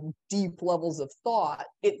again with deep levels of thought,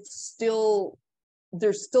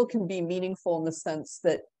 there still can be meaningful in the sense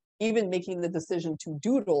that even making the decision to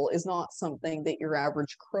doodle is not something that your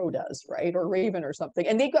average crow does, right? Or raven or something.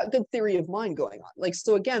 And they've got good theory of mind going on. Like,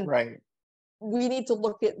 so again, we need to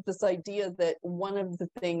look at this idea that one of the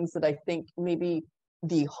things that I think maybe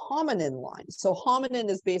the hominin line. So hominin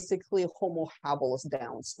is basically Homo habilis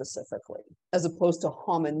down specifically, as opposed to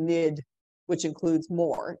hominid, which includes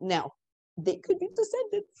more. Now, they could be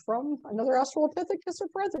descended from another Australopithecus or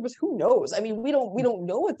Paranthropus. Who knows? I mean, we don't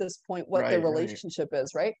know at this point what their relationship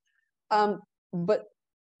is, right? But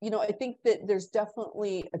I think that there's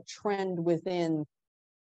definitely a trend within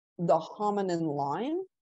the hominin line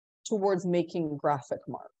towards making graphic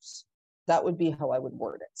marks. That would be how I would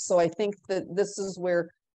word it. So I think that this is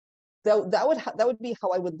where that would be how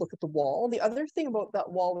I would look at the wall. The other thing about that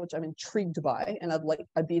wall, which I'm intrigued by, and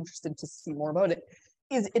I'd be interested to see more about it,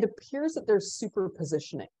 is it appears that there's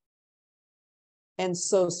superpositioning. And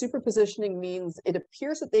so superpositioning means it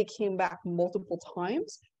appears that they came back multiple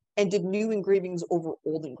times and did new engravings over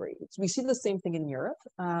old engravings. We see the same thing in Europe.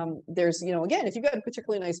 There's, again, if you've got a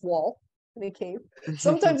particularly nice wall in a cave,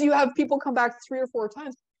 sometimes you have people come back 3 or 4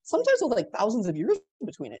 times, sometimes with like thousands of years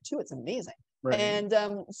between it too. It's amazing. And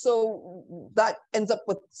so that ends up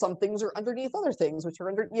with some things are underneath other things, which are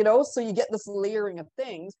under, so you get this layering of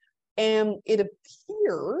things. And it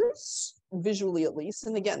appears, visually at least,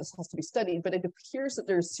 and again, this has to be studied, but it appears that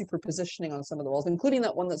there's superpositioning on some of the walls, including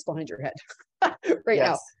that one that's behind your head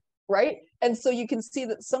now, right? And so you can see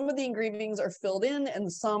that some of the engravings are filled in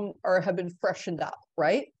and some have been freshened up,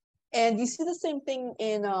 right? And you see the same thing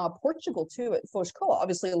in Portugal too, at Foz,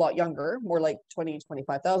 obviously a lot younger, more like 20,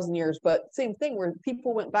 25,000 years, but same thing where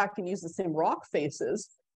people went back and used the same rock faces.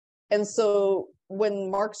 And so when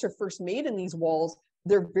marks are first made in these walls,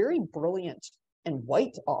 they're very brilliant and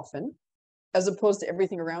white often, as opposed to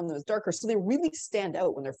everything around them is darker. So they really stand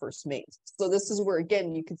out when they're first made. So this is where,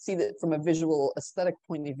 again, you can see that from a visual aesthetic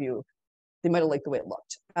point of view, they might have liked the way it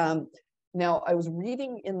looked. Now, I was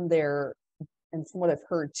reading in there, and from what I've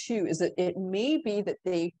heard too, is that it may be that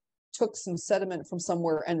they took some sediment from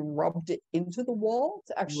somewhere and rubbed it into the wall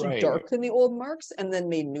to actually darken the old marks and then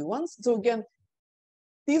made new ones. So again,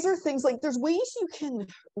 these are things like there's ways you can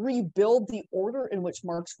rebuild the order in which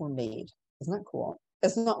marks were made. Isn't that cool?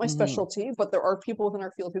 It's not my specialty, but there are people within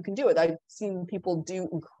our field who can do it. I've seen people do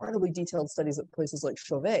incredibly detailed studies at places like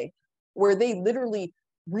Chauvet, where they literally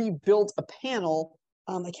rebuilt a panel.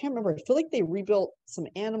 I can't remember. I feel like they rebuilt some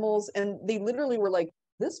animals, and they literally were like,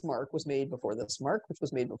 this mark was made before this mark, which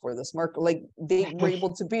was made before this mark. Like they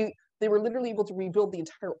were literally able to rebuild the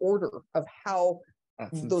entire order of how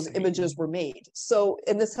those images were made. So,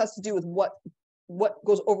 and this has to do with what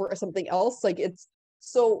goes over something else. Like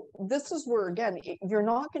so this is where, again,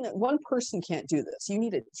 one person can't do this. You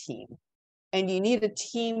need a team, and you need a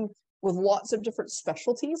team with lots of different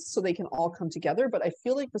specialties so they can all come together. But I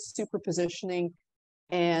feel like the superpositioning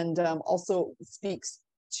and also speaks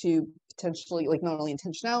to potentially like not only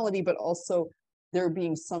intentionality, but also there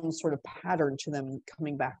being some sort of pattern to them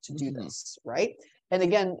coming back to do this, right? And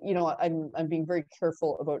again, I'm being very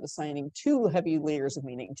careful about assigning too heavy layers of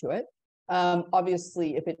meaning to it.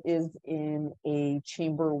 Obviously, if it is in a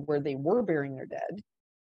chamber where they were burying their dead,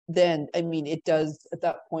 then I mean, it does at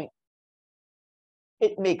that point,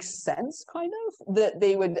 it makes sense kind of that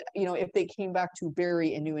they would, if they came back to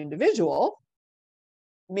bury a new individual,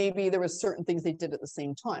 maybe there was certain things they did at the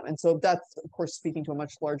same time. And so that's, of course, speaking to a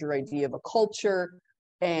much larger idea of a culture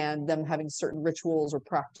and them having certain rituals or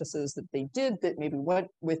practices that they did that maybe went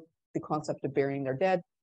with the concept of burying their dead.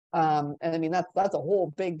 And I mean, that's a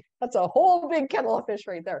whole big kettle of fish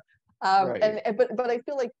right there. Right. But I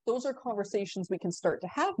feel like those are conversations we can start to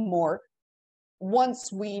have more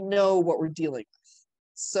once we know what we're dealing with.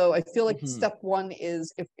 So I feel like step one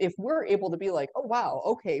is if we're able to be like, oh wow,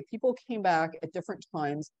 okay, people came back at different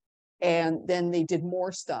times and then they did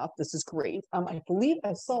more stuff. This is great. I believe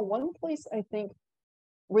I saw one place, I think,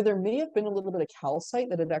 where there may have been a little bit of calcite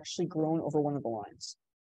that had actually grown over one of the lines.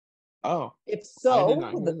 Oh, If I did so,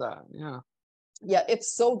 not hear that. Yeah. yeah, if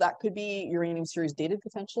so, that could be uranium series dated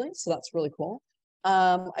potentially. So that's really cool.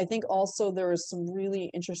 I think also there are some really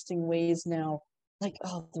interesting ways now, like,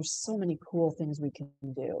 oh, there's so many cool things we can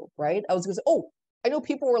do, right? I was gonna say, oh, I know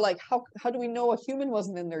people were like, how do we know a human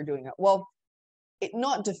wasn't in there doing it? Well, it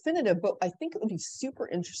not definitive, but I think it would be super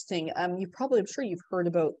interesting. I'm sure you've heard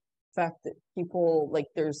about the fact that people, like,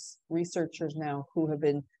 there's researchers now who have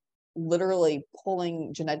been literally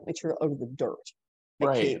pulling genetic material out of the dirt at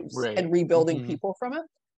Right. caves Right. and rebuilding people from it.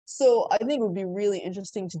 So I think it would be really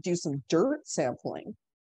interesting to do some dirt sampling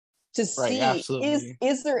to Right. see Absolutely.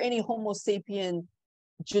 is there any Homo sapien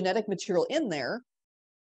genetic material in there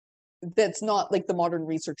that's not like the modern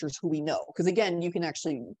researchers who we know. Because again, you can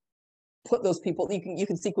actually put those people, you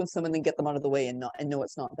can sequence them and then get them out of the way and know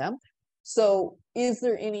it's not them. So is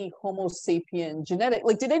there any Homo sapien genetic,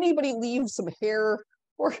 like did anybody leave some hair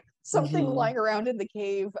or something lying around in the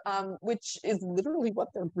cave, which is literally what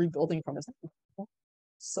they're rebuilding from? Is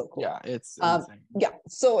so cool. Yeah, it's insane. Yeah.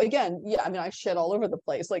 So again, yeah, I mean, I shed all over the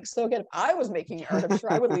place. Like, so again, if I was making art, I'm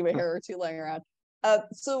sure I would leave a hair or two laying around.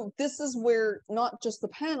 So this is where not just the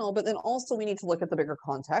panel, but then also we need to look at the bigger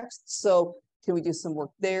context. So can we do some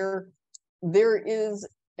work there? There is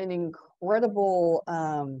an incredible,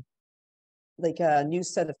 like a new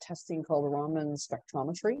set of testing called Raman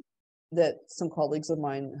spectrometry that some colleagues of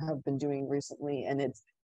mine have been doing recently, and it's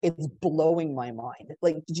blowing my mind.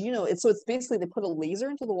 Like, did you know it's basically they put a laser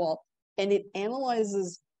into the wall and it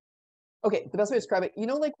analyzes. Okay, the best way to describe it,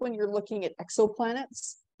 like when you're looking at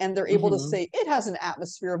exoplanets and they're able to say it has an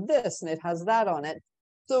atmosphere of this and it has that on it.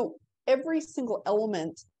 So every single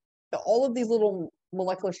element, all of these little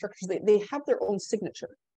molecular structures, they have their own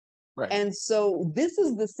signature. Right. And so this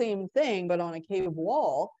is the same thing, but on a cave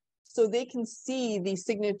wall. So they can see the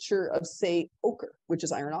signature of, say, ochre, which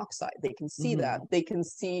is iron oxide. They can see that. They can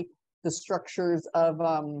see the structures of,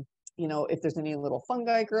 if there's any little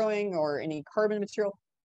fungi growing or any carbon material.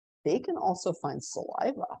 They can also find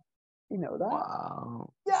saliva. You know that?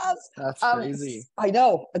 Wow. Yes. That's crazy. I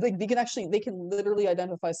know. I think they can literally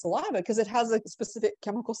identify saliva because it has a specific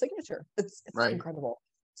chemical signature. It's Right. incredible.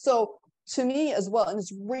 So to me as well, and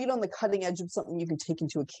it's right on the cutting edge of something you can take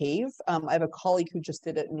into a cave. I have a colleague who just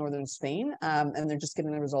did it in northern Spain, and they're just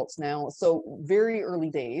getting the results now. So very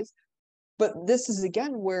early days. But this is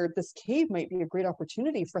again where this cave might be a great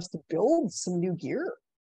opportunity for us to build some new gear.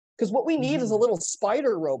 Because what we need is a little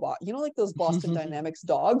spider robot, like those Boston Dynamics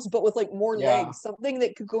dogs, but with like more legs, something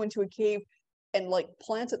that could go into a cave and like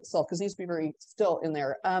plant itself, because it needs to be very still in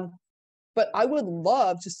there. But I would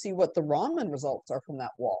love to see what the Raman results are from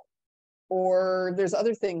that wall. Or there's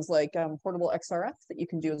other things like portable XRF that you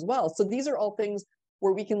can do as well. So these are all things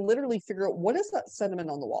where we can literally figure out what is that sediment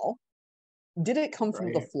on the wall? Did it come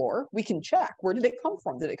from the floor? We can check. Where did it come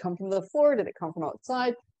from? Did it come from the floor? Did it come from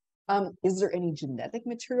outside? Is there any genetic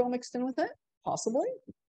material mixed in with it? Possibly,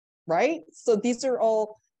 right? So these are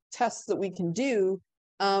all tests that we can do.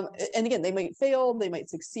 And again, they might fail, they might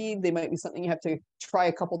succeed, they might be something you have to try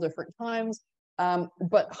a couple different times.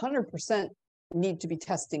 But 100% need to be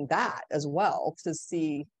testing that as well to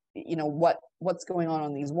see, what's going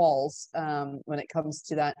on these walls when it comes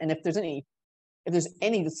to that. And if there's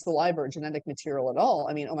any saliva or genetic material at all,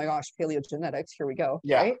 I mean, oh my gosh, paleogenetics, here we go.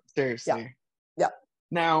 Yeah, right? seriously. Yeah.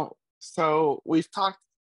 Now, so we've talked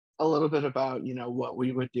a little bit about, what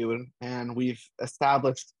we would do, and we've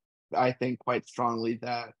established, I think, quite strongly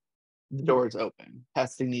that the door is open.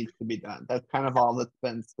 Testing needs to be done. That's kind of all that's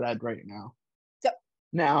been said right now. Yep.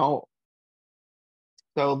 Now,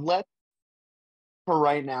 so let's, for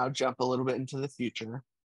right now, jump a little bit into the future.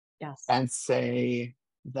 Yes. And say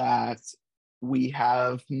that we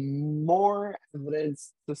have more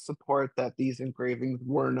evidence to support that these engravings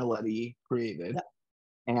were Naledi created. Yeah.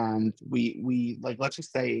 And we like, let's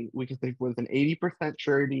just say we can think with an 80%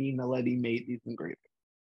 surety Naledi made these engravings.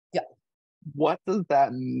 Yeah. What does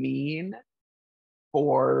that mean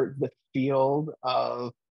for the field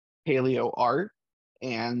of paleo art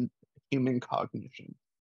and human cognition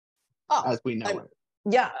Oh, as we know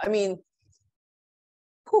yeah, I mean,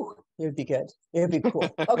 whew, it would be good. It would be cool.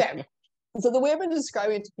 Okay. So the way I've been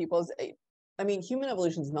describing it to people is, I mean, human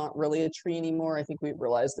evolution is not really a tree anymore. I think we've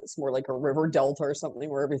realized it's more like a river delta or something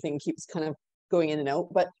where everything keeps kind of going in and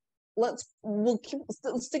out. But let's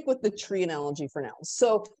stick with the tree analogy for now.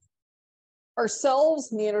 So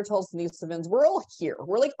ourselves, Neanderthals, Denisovans, we're all here.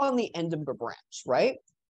 We're like on the end of a branch, right?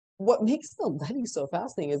 What makes the Naledi so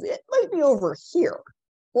fascinating is it might be over here,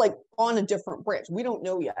 like on a different branch. We don't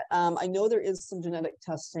know yet. I know there is some genetic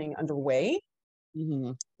testing underway.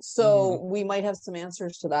 Mm-hmm. So we might have some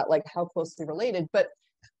answers to that, like how closely related. But,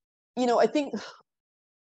 you know, I think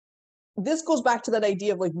this goes back to that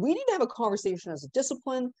idea of like, we need to have a conversation as a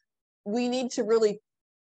discipline. We need to really,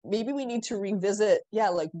 maybe we need to revisit, yeah,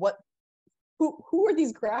 like who are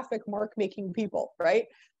these graphic mark making people, right?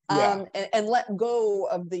 Yeah. And let go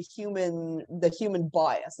of the human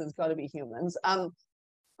bias. It's got to be humans.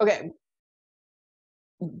 Okay,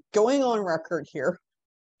 going on record here.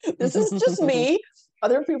 This is just me.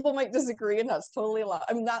 Other people might disagree, and that's totally allowed.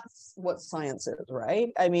 I mean, that's what science is, right?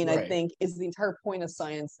 I mean, I think is the entire point of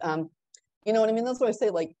science. You know what I mean? That's what I say.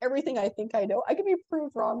 Like everything I think I know, I can be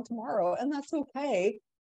proved wrong tomorrow, and that's okay,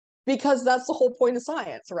 because that's the whole point of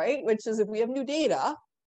science, right? Which is if we have new data,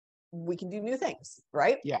 we can do new things,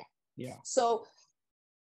 right? Yeah. Yeah. So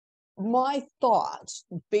my thought,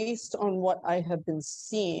 based on what I have been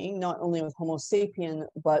seeing, not only with Homo sapien,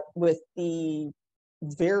 but with the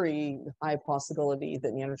very high possibility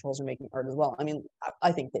that Neanderthals are making art as well. I mean,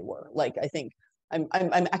 I think they were. Like, I think I'm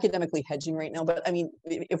academically hedging right now, but I mean,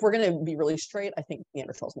 if we're going to be really straight, I think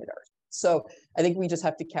Neanderthals made art. So I think we just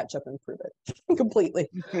have to catch up and prove it completely.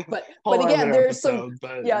 But again, there's some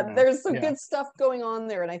there's some good stuff going on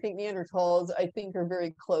there, and I think Neanderthals, I think, are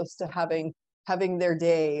very close to having their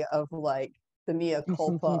day of like the mea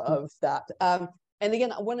culpa of that. And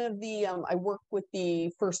again, one of the I work with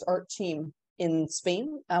the first art team in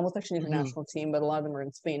Spain. Well, it's actually an international team, but a lot of them are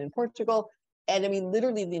in Spain and Portugal. And I mean,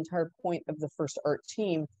 literally the entire point of the first art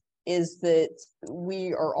team is that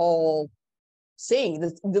we are all saying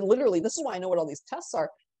that literally, this is why I know what all these tests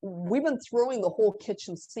are. We've been throwing the whole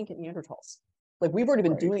kitchen sink at Neanderthals. Like we've already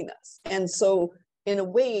been doing this. And so in a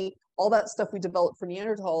way, all that stuff we developed for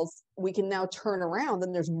Neanderthals, we can now turn around,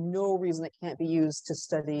 and there's no reason it can't be used to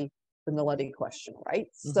study the Naledi question, right?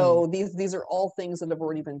 So these are all things that have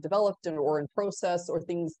already been developed or in process, or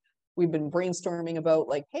things we've been brainstorming about,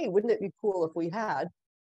 like, hey, wouldn't it be cool if we had?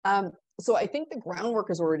 So I think the groundwork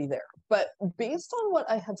is already there. But based on what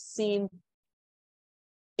I have seen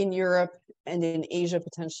in Europe and in Asia,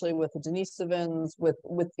 potentially with the Denisovans,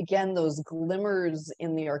 with again, those glimmers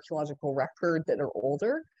in the archaeological record that are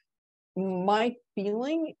older, my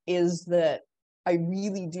feeling is that I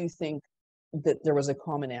really do think that there was a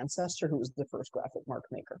common ancestor who was the first graphic mark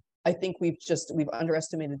maker. I think we've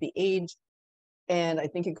underestimated the age. And I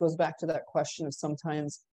think it goes back to that question of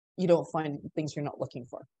sometimes you don't find things you're not looking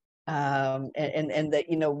for. And that,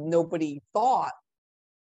 you know, nobody thought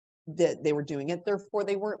that they were doing it. Therefore,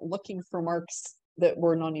 they weren't looking for marks that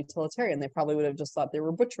were non-utilitarian. They probably would have just thought they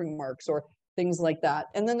were butchering marks or things like that.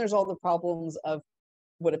 And then there's all the problems of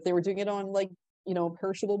what if they were doing it on, like, you know,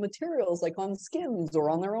 perishable materials, like on skins or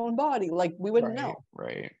on their own body, like we wouldn't know.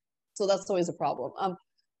 Right. So that's always a problem.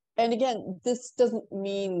 And again, this doesn't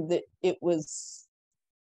mean that it was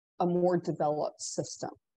a more developed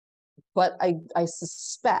system, but I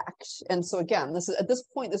suspect, and so again, this is at this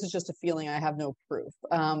point, this is just a feeling. I have no proof.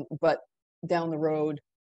 But down the road,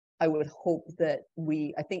 I would hope that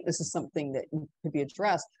I think this is something that could be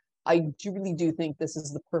addressed. I really do think this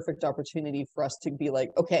is the perfect opportunity for us to be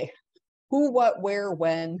like, okay, who, what, where,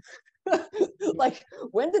 when? Like,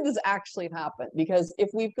 when did this actually happen? Because if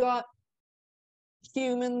we've got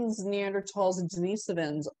humans, Neanderthals, and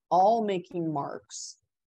Denisovans all making marks,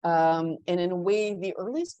 and in a way, the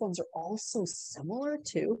earliest ones are also similar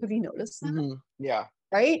too. Have you noticed that? Yeah.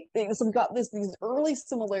 Right? So we've got these early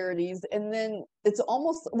similarities, and then it's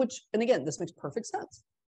almost, and again, this makes perfect sense.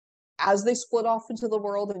 As they split off into the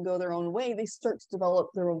world and go their own way, they start to develop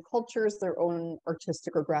their own cultures, their own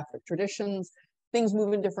artistic or graphic traditions. Things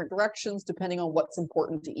move in different directions depending on what's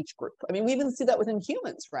important to each group. I mean, we even see that within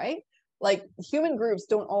humans, right? Like human groups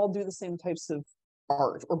don't all do the same types of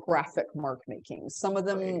art or graphic mark making. Some of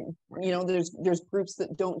them, right. you know, there's groups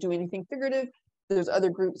that don't do anything figurative. There's other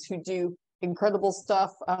groups who do incredible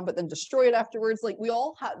stuff, but then destroy it afterwards. Like we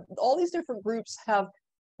all have, all these different groups have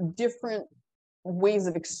different ways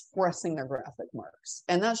of expressing their graphic marks,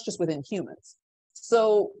 and that's just within humans.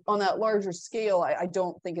 So on that larger scale, I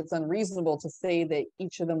don't think it's unreasonable to say that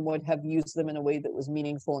each of them would have used them in a way that was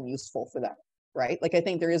meaningful and useful for them, right? Like I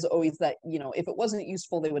think there is always that, you know, if it wasn't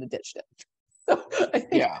useful, they would have ditched it. So I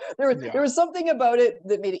think there was something about it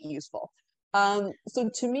that made it useful. So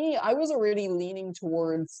to me, I was already leaning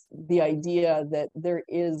towards the idea that there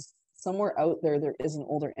is somewhere out there, there is an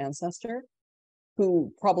older ancestor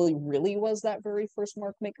who probably really was that very first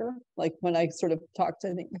mark maker. Like when I sort of talked,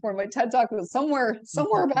 I think before my TED talk, was somewhere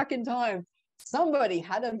back in time, somebody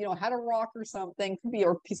had a, you know, had a rock or something, could be,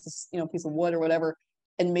 or piece of, you know, piece of wood or whatever,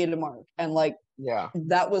 and made a mark. And like,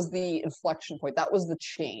 that was the inflection point. That was the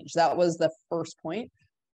change. That was the first point.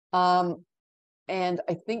 And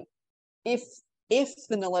I think if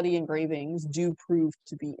the Naledi engravings do prove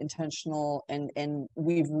to be intentional, and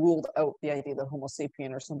we've ruled out the idea that Homo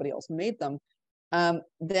sapien or somebody else made them,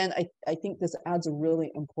 then I think this adds a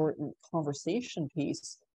really important conversation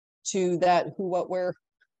piece to that: who, what, where,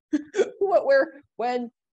 who, what, where,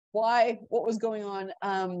 when, why, what was going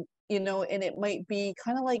on, you know. And it might be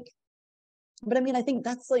kind of like, but I mean, I think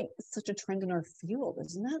that's like such a trend in our field,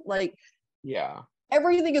 isn't it? Like,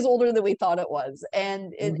 everything is older than we thought it was,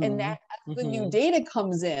 and that the new data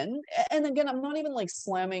comes in, and again, I'm not even like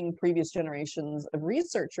slamming previous generations of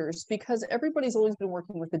researchers, because everybody's always been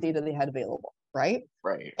working with the data they had available, right?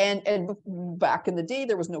 And back in the day,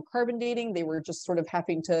 there was no carbon dating. They were just sort of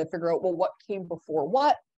having to figure out, well, what came before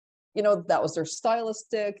what, you know. That was their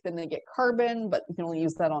stylistic. Then they get carbon, but you can only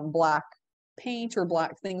use that on black paint or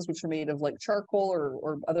black things which are made of like charcoal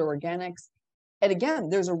or other organics. And again,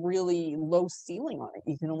 there's a really low ceiling on it.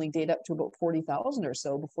 You can only date up to about 40,000 or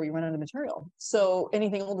so before you run out of material. So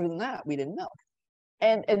anything older than that, we didn't know.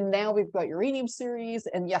 And now we've got uranium series,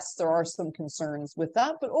 and yes, there are some concerns with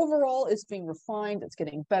that, but overall it's being refined, it's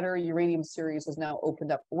getting better. Uranium series has now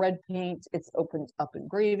opened up red paint, it's opened up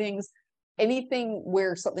engravings. Anything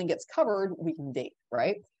where something gets covered, we can date,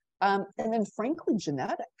 right? And then frankly,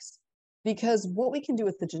 genetics. Because what we can do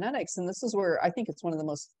with the genetics, and this is where I think it's one of the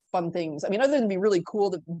most fun things. I mean, other than be really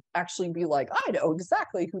cool to actually be like, I know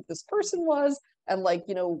exactly who this person was, and like,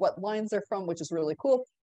 you know, what lines they're from, which is really cool.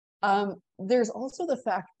 There's also the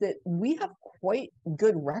fact that we have quite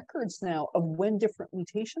good records now of when different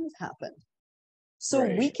mutations happened. So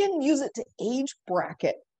we can use it to age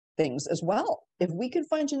bracket things as well. If we can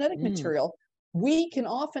find genetic material, we can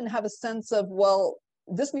often have a sense of, well,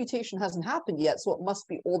 this mutation hasn't happened yet, so it must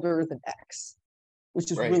be older than X,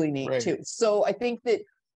 which is really neat too. So I think that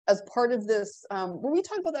as part of this, were we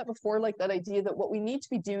talked about that before, like that idea that what we need to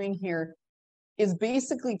be doing here is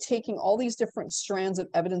basically taking all these different strands of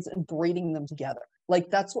evidence and braiding them together. Like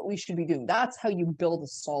that's what we should be doing. That's how you build a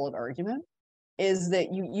solid argument, is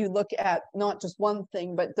that you look at not just one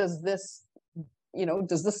thing, but does this, you know,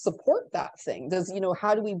 does this support that thing? Does, you know,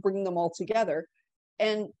 how do we bring them all together?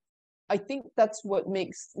 And I think that's what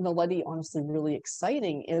makes Naledi honestly really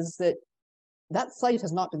exciting, is that that site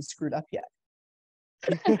has not been screwed up yet.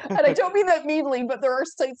 And I don't mean that meanly, but there are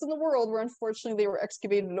sites in the world where unfortunately they were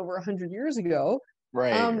excavated over 100 years ago.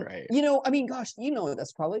 You know, I mean, gosh, you know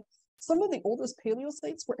this probably. Some of the oldest paleo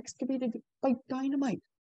sites were excavated by dynamite.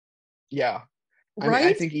 I mean,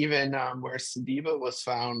 I think even where Sediba was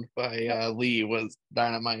found by Lee was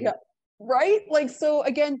dynamite. Right? Like, so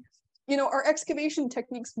again, you know, our excavation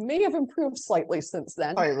techniques may have improved slightly since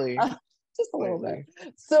then. Just a little bit.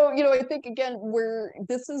 So, you know, I think again,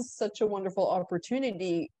 this is such a wonderful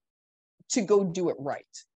opportunity to go do it right.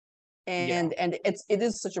 And it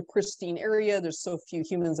is such a pristine area. There's so few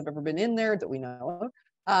humans have ever been in there that we know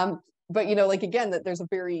of. But you know, like again, that it's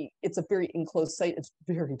a very enclosed site. It's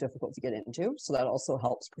very difficult to get into. So that also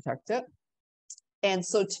helps protect it. And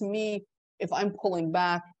so to me, if I'm pulling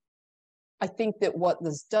back, I think that what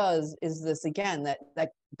this does is this, again,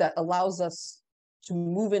 that allows us to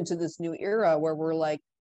move into this new era where we're like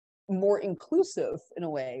more inclusive in a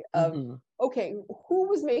way of, okay, who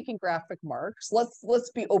was making graphic marks? Let's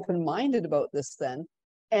be open-minded about this then,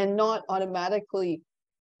 and not automatically,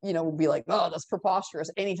 you know, be like, oh, that's preposterous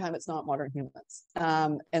anytime it's not modern humans.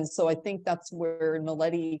 And so I think that's where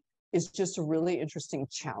Naledi is just a really interesting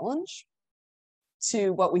challenge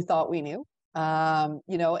to what we thought we knew.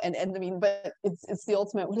 You know, and I mean, but it's the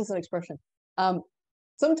ultimate, what is that expression?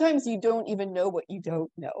 Sometimes you don't even know what you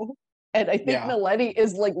don't know. And I think Naledi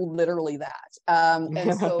is like literally that.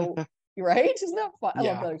 And so right? Isn't that fun? I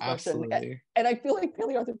love Yeah, that expression. absolutely. And I feel like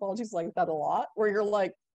paleoanthropology is like that a lot, where you're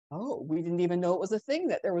like, oh, we didn't even know it was a thing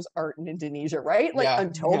that there was art in Indonesia, right? Like Yeah,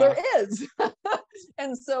 until yeah. there is.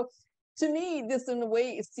 And so to me, this in a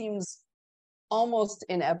way, it seems almost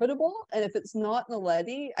inevitable. And if it's not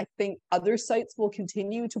Naledi, I think other sites will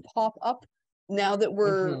continue to pop up now that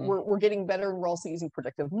Hmm. we're getting better, and we're also using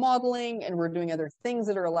predictive modeling, and we're doing other things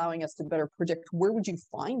that are allowing us to better predict where would you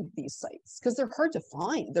find these sites, because they're hard to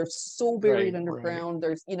find. They're so buried Right, right. underground.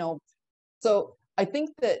 There's, so I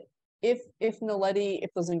think that if Naledi,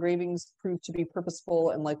 if those engravings prove to be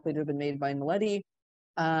purposeful and likely to have been made by Naledi,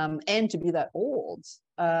 and to be that old,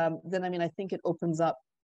 then I mean I think it opens up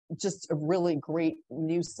just a really great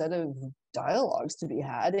new set of dialogues to be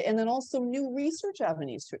had, and then also new research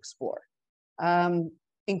avenues to explore, um,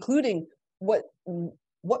 including what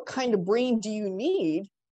what kind of brain do you need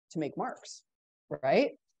to make marks,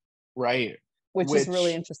 right? Right. Which is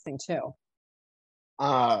really Which interesting too.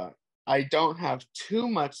 uh I don't have too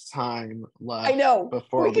much time I left know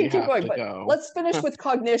before we we can keep have going, to but go. let's finish with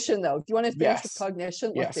cognition though. Do you want to finish with Yes.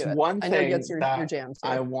 cognition? Let's Yes. do it. One I know that's thing your that jam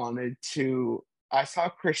I too. wanted to I saw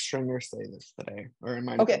Chris Stringer say this today, or it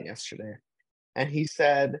might have been Okay. yesterday. And he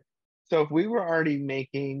said, so if we were already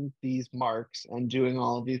making these marks and doing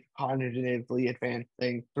all of these cognitively advanced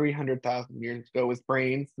things 300,000 years ago with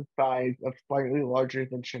brains the size of slightly larger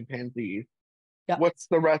than chimpanzees, Yeah. what's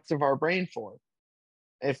the rest of our brain for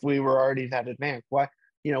if we were already that advanced? Why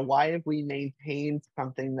have we maintained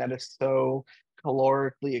something that is so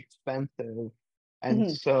calorically expensive and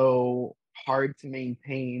Mhm. so hard to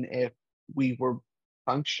maintain if we were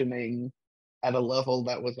functioning at a level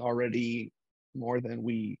that was already more than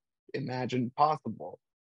we imagined possible?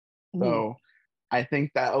 Mhm. So I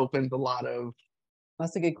think that opens a lot of,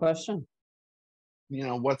 That's a good question.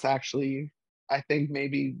 what's actually, I think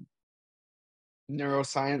maybe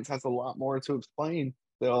neuroscience has a lot more to explain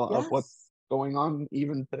still of what's Yes. going on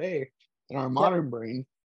even today in our Yep. modern brain.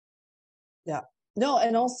 Yeah. No,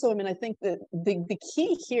 and also, I mean, I think that the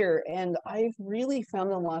key here, and I've really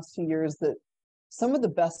found in the last few years that some of the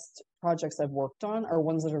best projects I've worked on are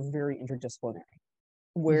ones that are very interdisciplinary,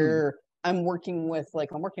 Hmm. where I'm working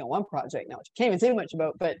on one project now, which I can't even say much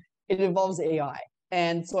about, but it involves AI.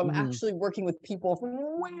 And so I'm Hmm. actually working with people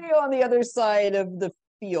from way on the other side of the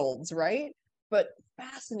fields, right? But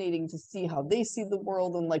fascinating to see how they see the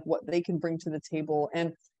world and like what they can bring to the table.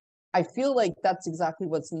 And I feel like that's exactly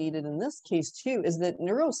what's needed in this case too, is that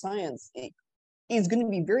neuroscience is going to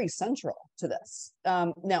be very central to this.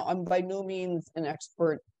 Now, I'm by no means an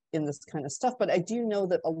expert in this kind of stuff, but I do know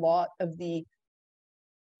that a lot of the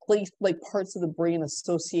like parts of the brain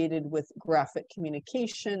associated with graphic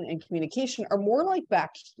communication and communication are more like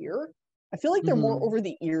back here. I feel like they're more Hmm. over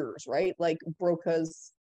the ears, right? Like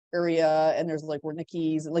Broca's area, and there's like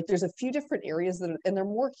Wernicke's, and like there's a few different areas and they're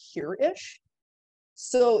more here-ish.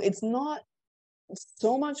 So it's not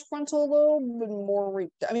so much frontal lobe, but more.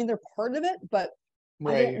 I mean, they're part of it, but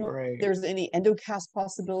I don't Right, know if right. there's any endocast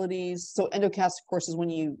possibilities. So endocast, of course, is when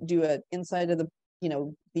you do a inside of the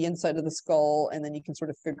inside of the skull, and then you can sort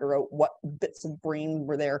of figure out what bits of brain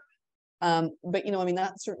were there. But I mean,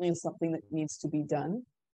 that certainly is something that needs to be done.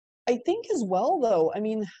 I think as well, though. I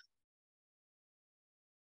mean,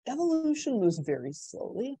 evolution moves very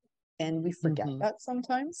slowly, and we forget Hmm. that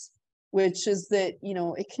sometimes, which is that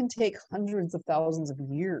it can take hundreds of thousands of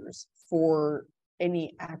years for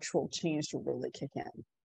any actual change to really kick in.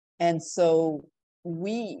 And so I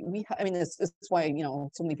mean, this is why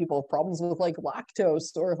so many people have problems with like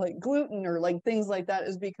lactose or like gluten or like things like that,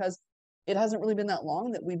 is because it hasn't really been that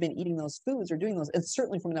long that we've been eating those foods or doing those. It's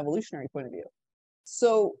certainly from an evolutionary point of view.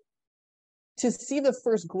 So to see the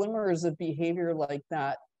first glimmers of behavior like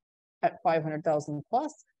that at 500,000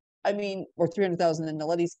 plus, I mean, or 300,000 in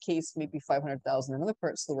Naledi's case, maybe 500,000 in other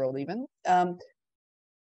parts of the world even.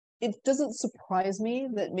 It doesn't surprise me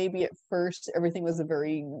that maybe at first everything was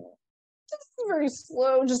just very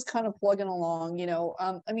slow, just kind of plugging along.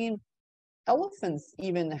 I mean, elephants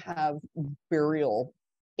even have burial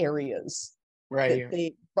areas that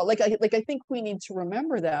Right. but like I think we need to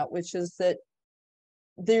remember that, which is that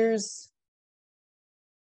there's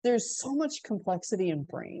there's so much complexity in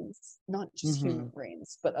brains, not just human Hmm.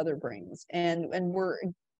 brains, but other brains. And we're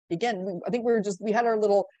again, I think we had our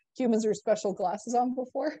little humans are special glasses on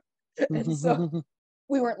before. And so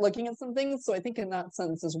we weren't looking at some things. So I think in that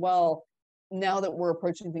sense as well, now that we're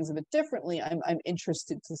approaching things a bit differently, I'm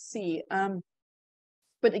interested to see.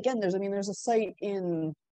 But again, there's a site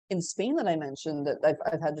in Spain that I mentioned that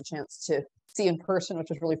I've had the chance to see in person, which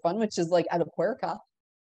was really fun, which is like out of Puerca.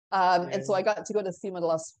 And so I Right. got to go to Cima de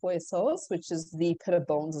los Huesos, which is the pit of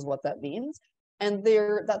bones, is what that means. And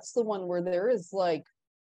that's the one where there's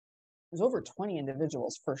over 20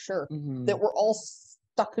 individuals for sure that were all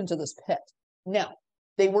stuck into this pit. Now,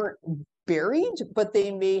 they weren't buried, but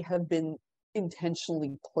they may have been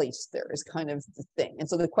intentionally placed there is kind of the thing. And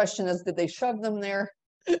so the question is, did they shove them there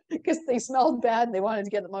because they smelled bad and they wanted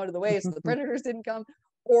to get them out of the way so the predators didn't come?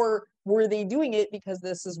 Or were they doing it because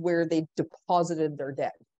this is where they deposited their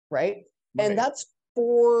dead, right? And that's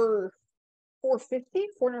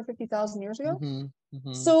 450,000 years ago.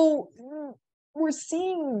 So we're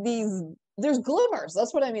seeing there's glimmers.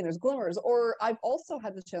 That's what I mean. There's glimmers. Or I've also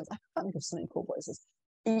had the chance, I've gone to so many cool places.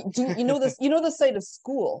 You know this, the site of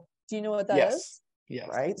School. Do you know what that is? Yes.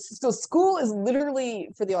 Right. So School is literally,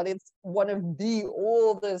 for the audience, one of the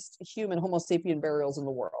oldest human Homo sapien burials in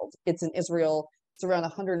the world. It's in Israel. It's around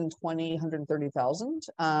 120, 130,000.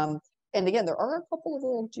 And again, there are a couple of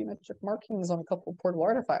little geometric markings on a couple of portable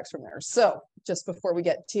artifacts from there. So just before we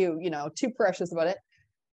get too precious about it,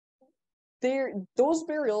 those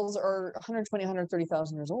burials are 120,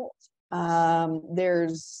 130,000 years old.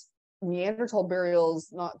 There's Neanderthal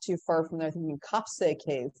burials not too far from there, I think in Kapse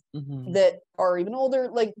Cave, that are even older.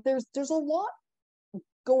 Like there's a lot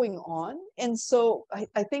going on. And so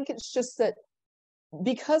I think it's just that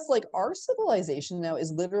because like our civilization now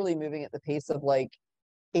is literally moving at the pace of like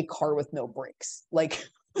a car with no brakes. We're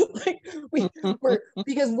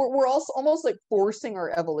also almost like forcing our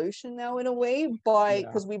evolution now in a way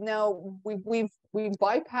because we've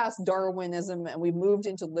bypassed Darwinism and we've moved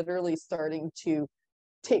into literally starting to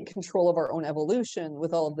take control of our own evolution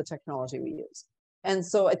with all of the technology we use. And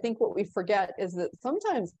so I think what we forget is that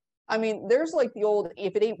sometimes, I mean, there's like the old,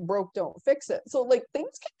 if it ain't broke, don't fix it. So like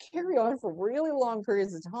things can carry on for really long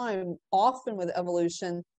periods of time, often with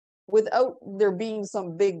evolution, without there being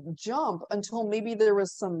some big jump until maybe there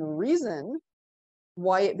was some reason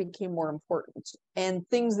why it became more important. And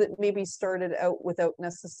things that maybe started out without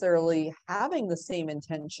necessarily having the same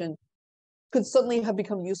intention could suddenly have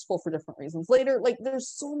become useful for different reasons later. Like there's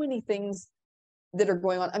so many things that are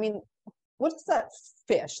going on. I mean, what is that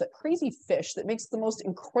fish, that crazy fish that makes the most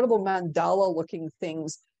incredible mandala looking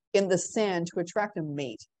things in the sand to attract a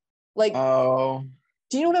mate? Like,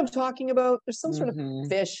 do you know what I'm talking about? There's some sort of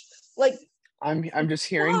fish. Like I'm just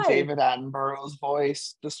hearing David Attenborough's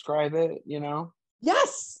voice describe it,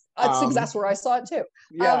 Yes. That's where I saw it too.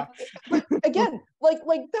 Yeah. But again, like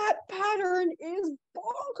that pattern is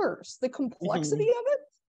bonkers. The complexity of it.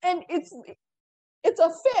 And it's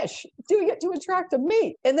a fish doing it to attract a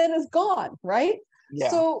mate, and then it's gone, right? Yeah.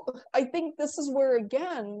 So I think this is where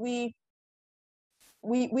again we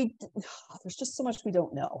there's just so much we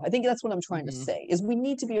don't know. I think that's what I'm trying to say is we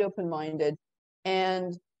need to be open-minded.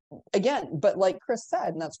 And again, but like Chris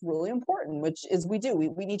said, and that's really important, which is we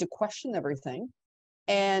need to question everything.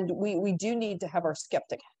 And we do need to have our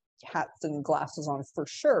skeptic hats and glasses on for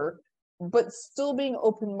sure, but still being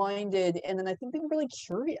open-minded. And then I think being really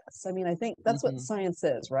curious. I mean, I think that's what science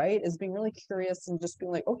is, right? Is being really curious and just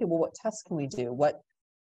being like, okay, well, what tests can we do? What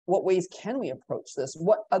ways can we approach this?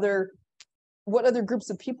 What other groups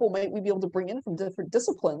of people might we be able to bring in from different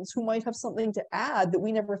disciplines who might have something to add that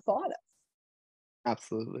we never thought of?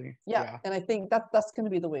 Absolutely. Yeah. And I think that's going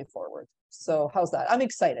to be the way forward. So how's that? I'm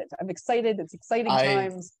excited. It's exciting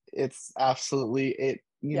times. It's absolutely it.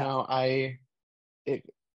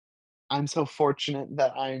 I'm so fortunate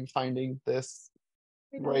that I'm finding this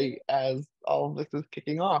right as all of this is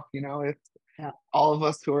kicking off. It's all of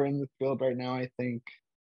us who are in this field right now. I think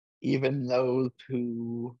even those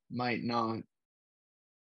who might not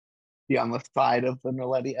be on the side of the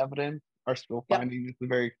Naledi evidence are still finding this a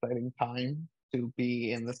very exciting time to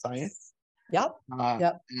be in the science.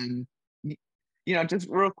 And just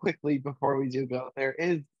real quickly before we do go, there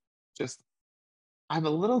is I'm a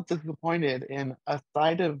little disappointed in a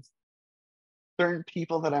side of certain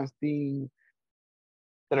people that I'm seeing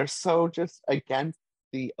that are so just against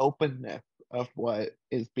the openness of what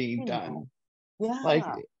is being done. Like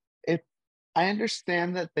I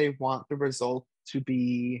understand that they want the results to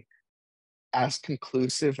be as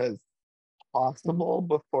conclusive as possible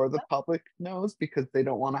before the public knows, because they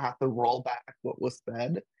don't want to have to roll back what was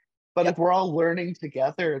said. But if we're all learning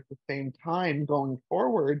together at the same time going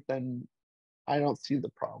forward, then I don't see the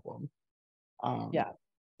problem.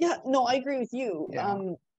 No, I agree with you.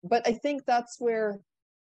 But I think that's where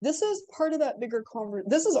this is part of that bigger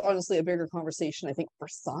this is honestly a bigger conversation, I think, for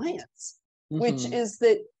science, which is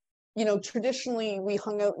that traditionally we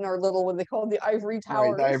hung out in our little, what they call the ivory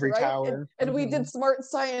towers, the ivory tower, and we did smart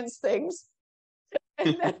science things.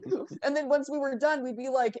 And then once we were done, we'd be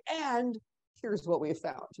like, and here's what we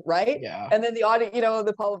found, right? Yeah. And then the audience,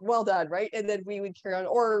 the public, well done, right? And then we would carry on,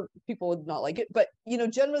 or people would not like it. But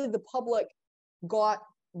generally the public got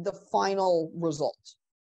the final result.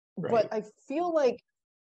 Right. But I feel like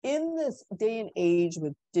in this day and age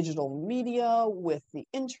with digital media, with the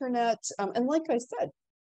internet, and like I said,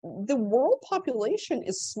 the world population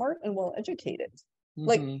is smart and well educated.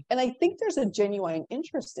 Like, and I think there's a genuine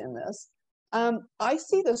interest in this. I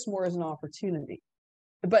see this more as an opportunity,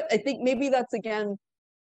 but I think maybe that's again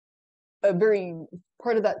a very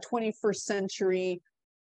part of that 21st century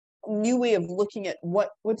new way of looking at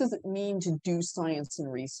what does it mean to do science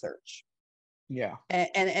and research. Yeah.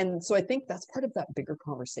 And so I think that's part of that bigger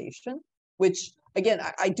conversation, which again,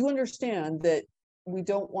 I do understand that we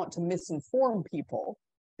don't want to misinform people.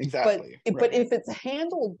 Exactly. But if it's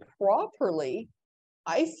handled properly,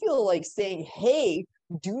 I feel like saying, hey,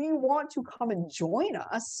 do you want to come and join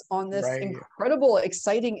us on this incredible,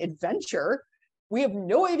 exciting adventure? We have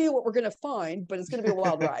no idea what we're going to find, but it's going to be a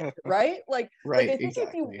wild ride, right? Like I think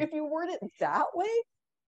exactly. if you word it that way,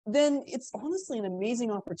 then it's honestly an amazing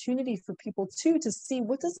opportunity for people too to see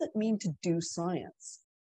what does it mean to do science?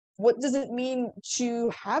 What does it mean to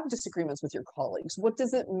have disagreements with your colleagues? What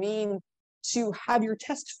does it mean to have your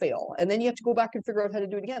test fail and then you have to go back and figure out how to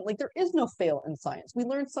do it again? Like there is no fail in science. We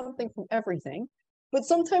learn something from everything, but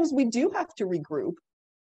sometimes we do have to regroup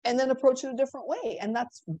and then approach it a different way. And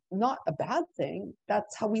that's not a bad thing.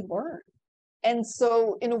 That's how we learn. And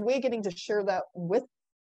so in a way, getting to share that with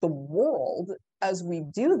the world as we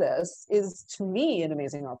do this is, to me, an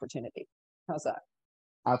amazing opportunity. How's that?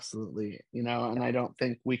 Absolutely. You know, and I don't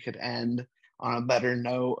think we could end on a better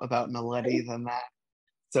note about Naledi than that.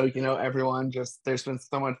 So, you know, everyone, just there's been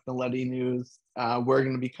so much Naledi news. We're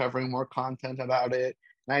going to be covering more content about it.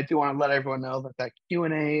 And I do want to let everyone know that that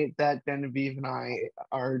Q&A that Genevieve and I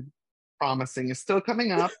are promising is still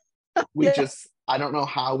coming up. We just, I don't know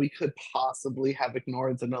how we could possibly have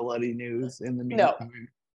ignored the Naledi news in the meantime.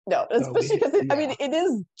 No, especially because I mean, it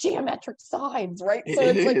is geometric signs, right? So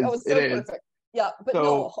it's like, oh, it's so perfect. Yeah, but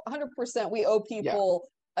no, 100%. We owe people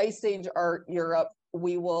Ice Age art Europe.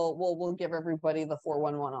 We'll give everybody the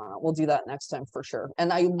 411 on it. We'll do that next time for sure.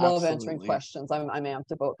 And I love answering questions. I'm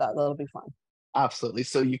amped about that. That'll be fun. Absolutely.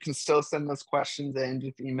 So you can still send those questions in.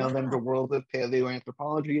 Just email them to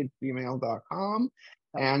worldofpaleoanthropology@gmail.com.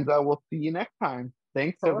 And we'll see you next time.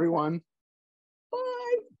 Thanks, everyone.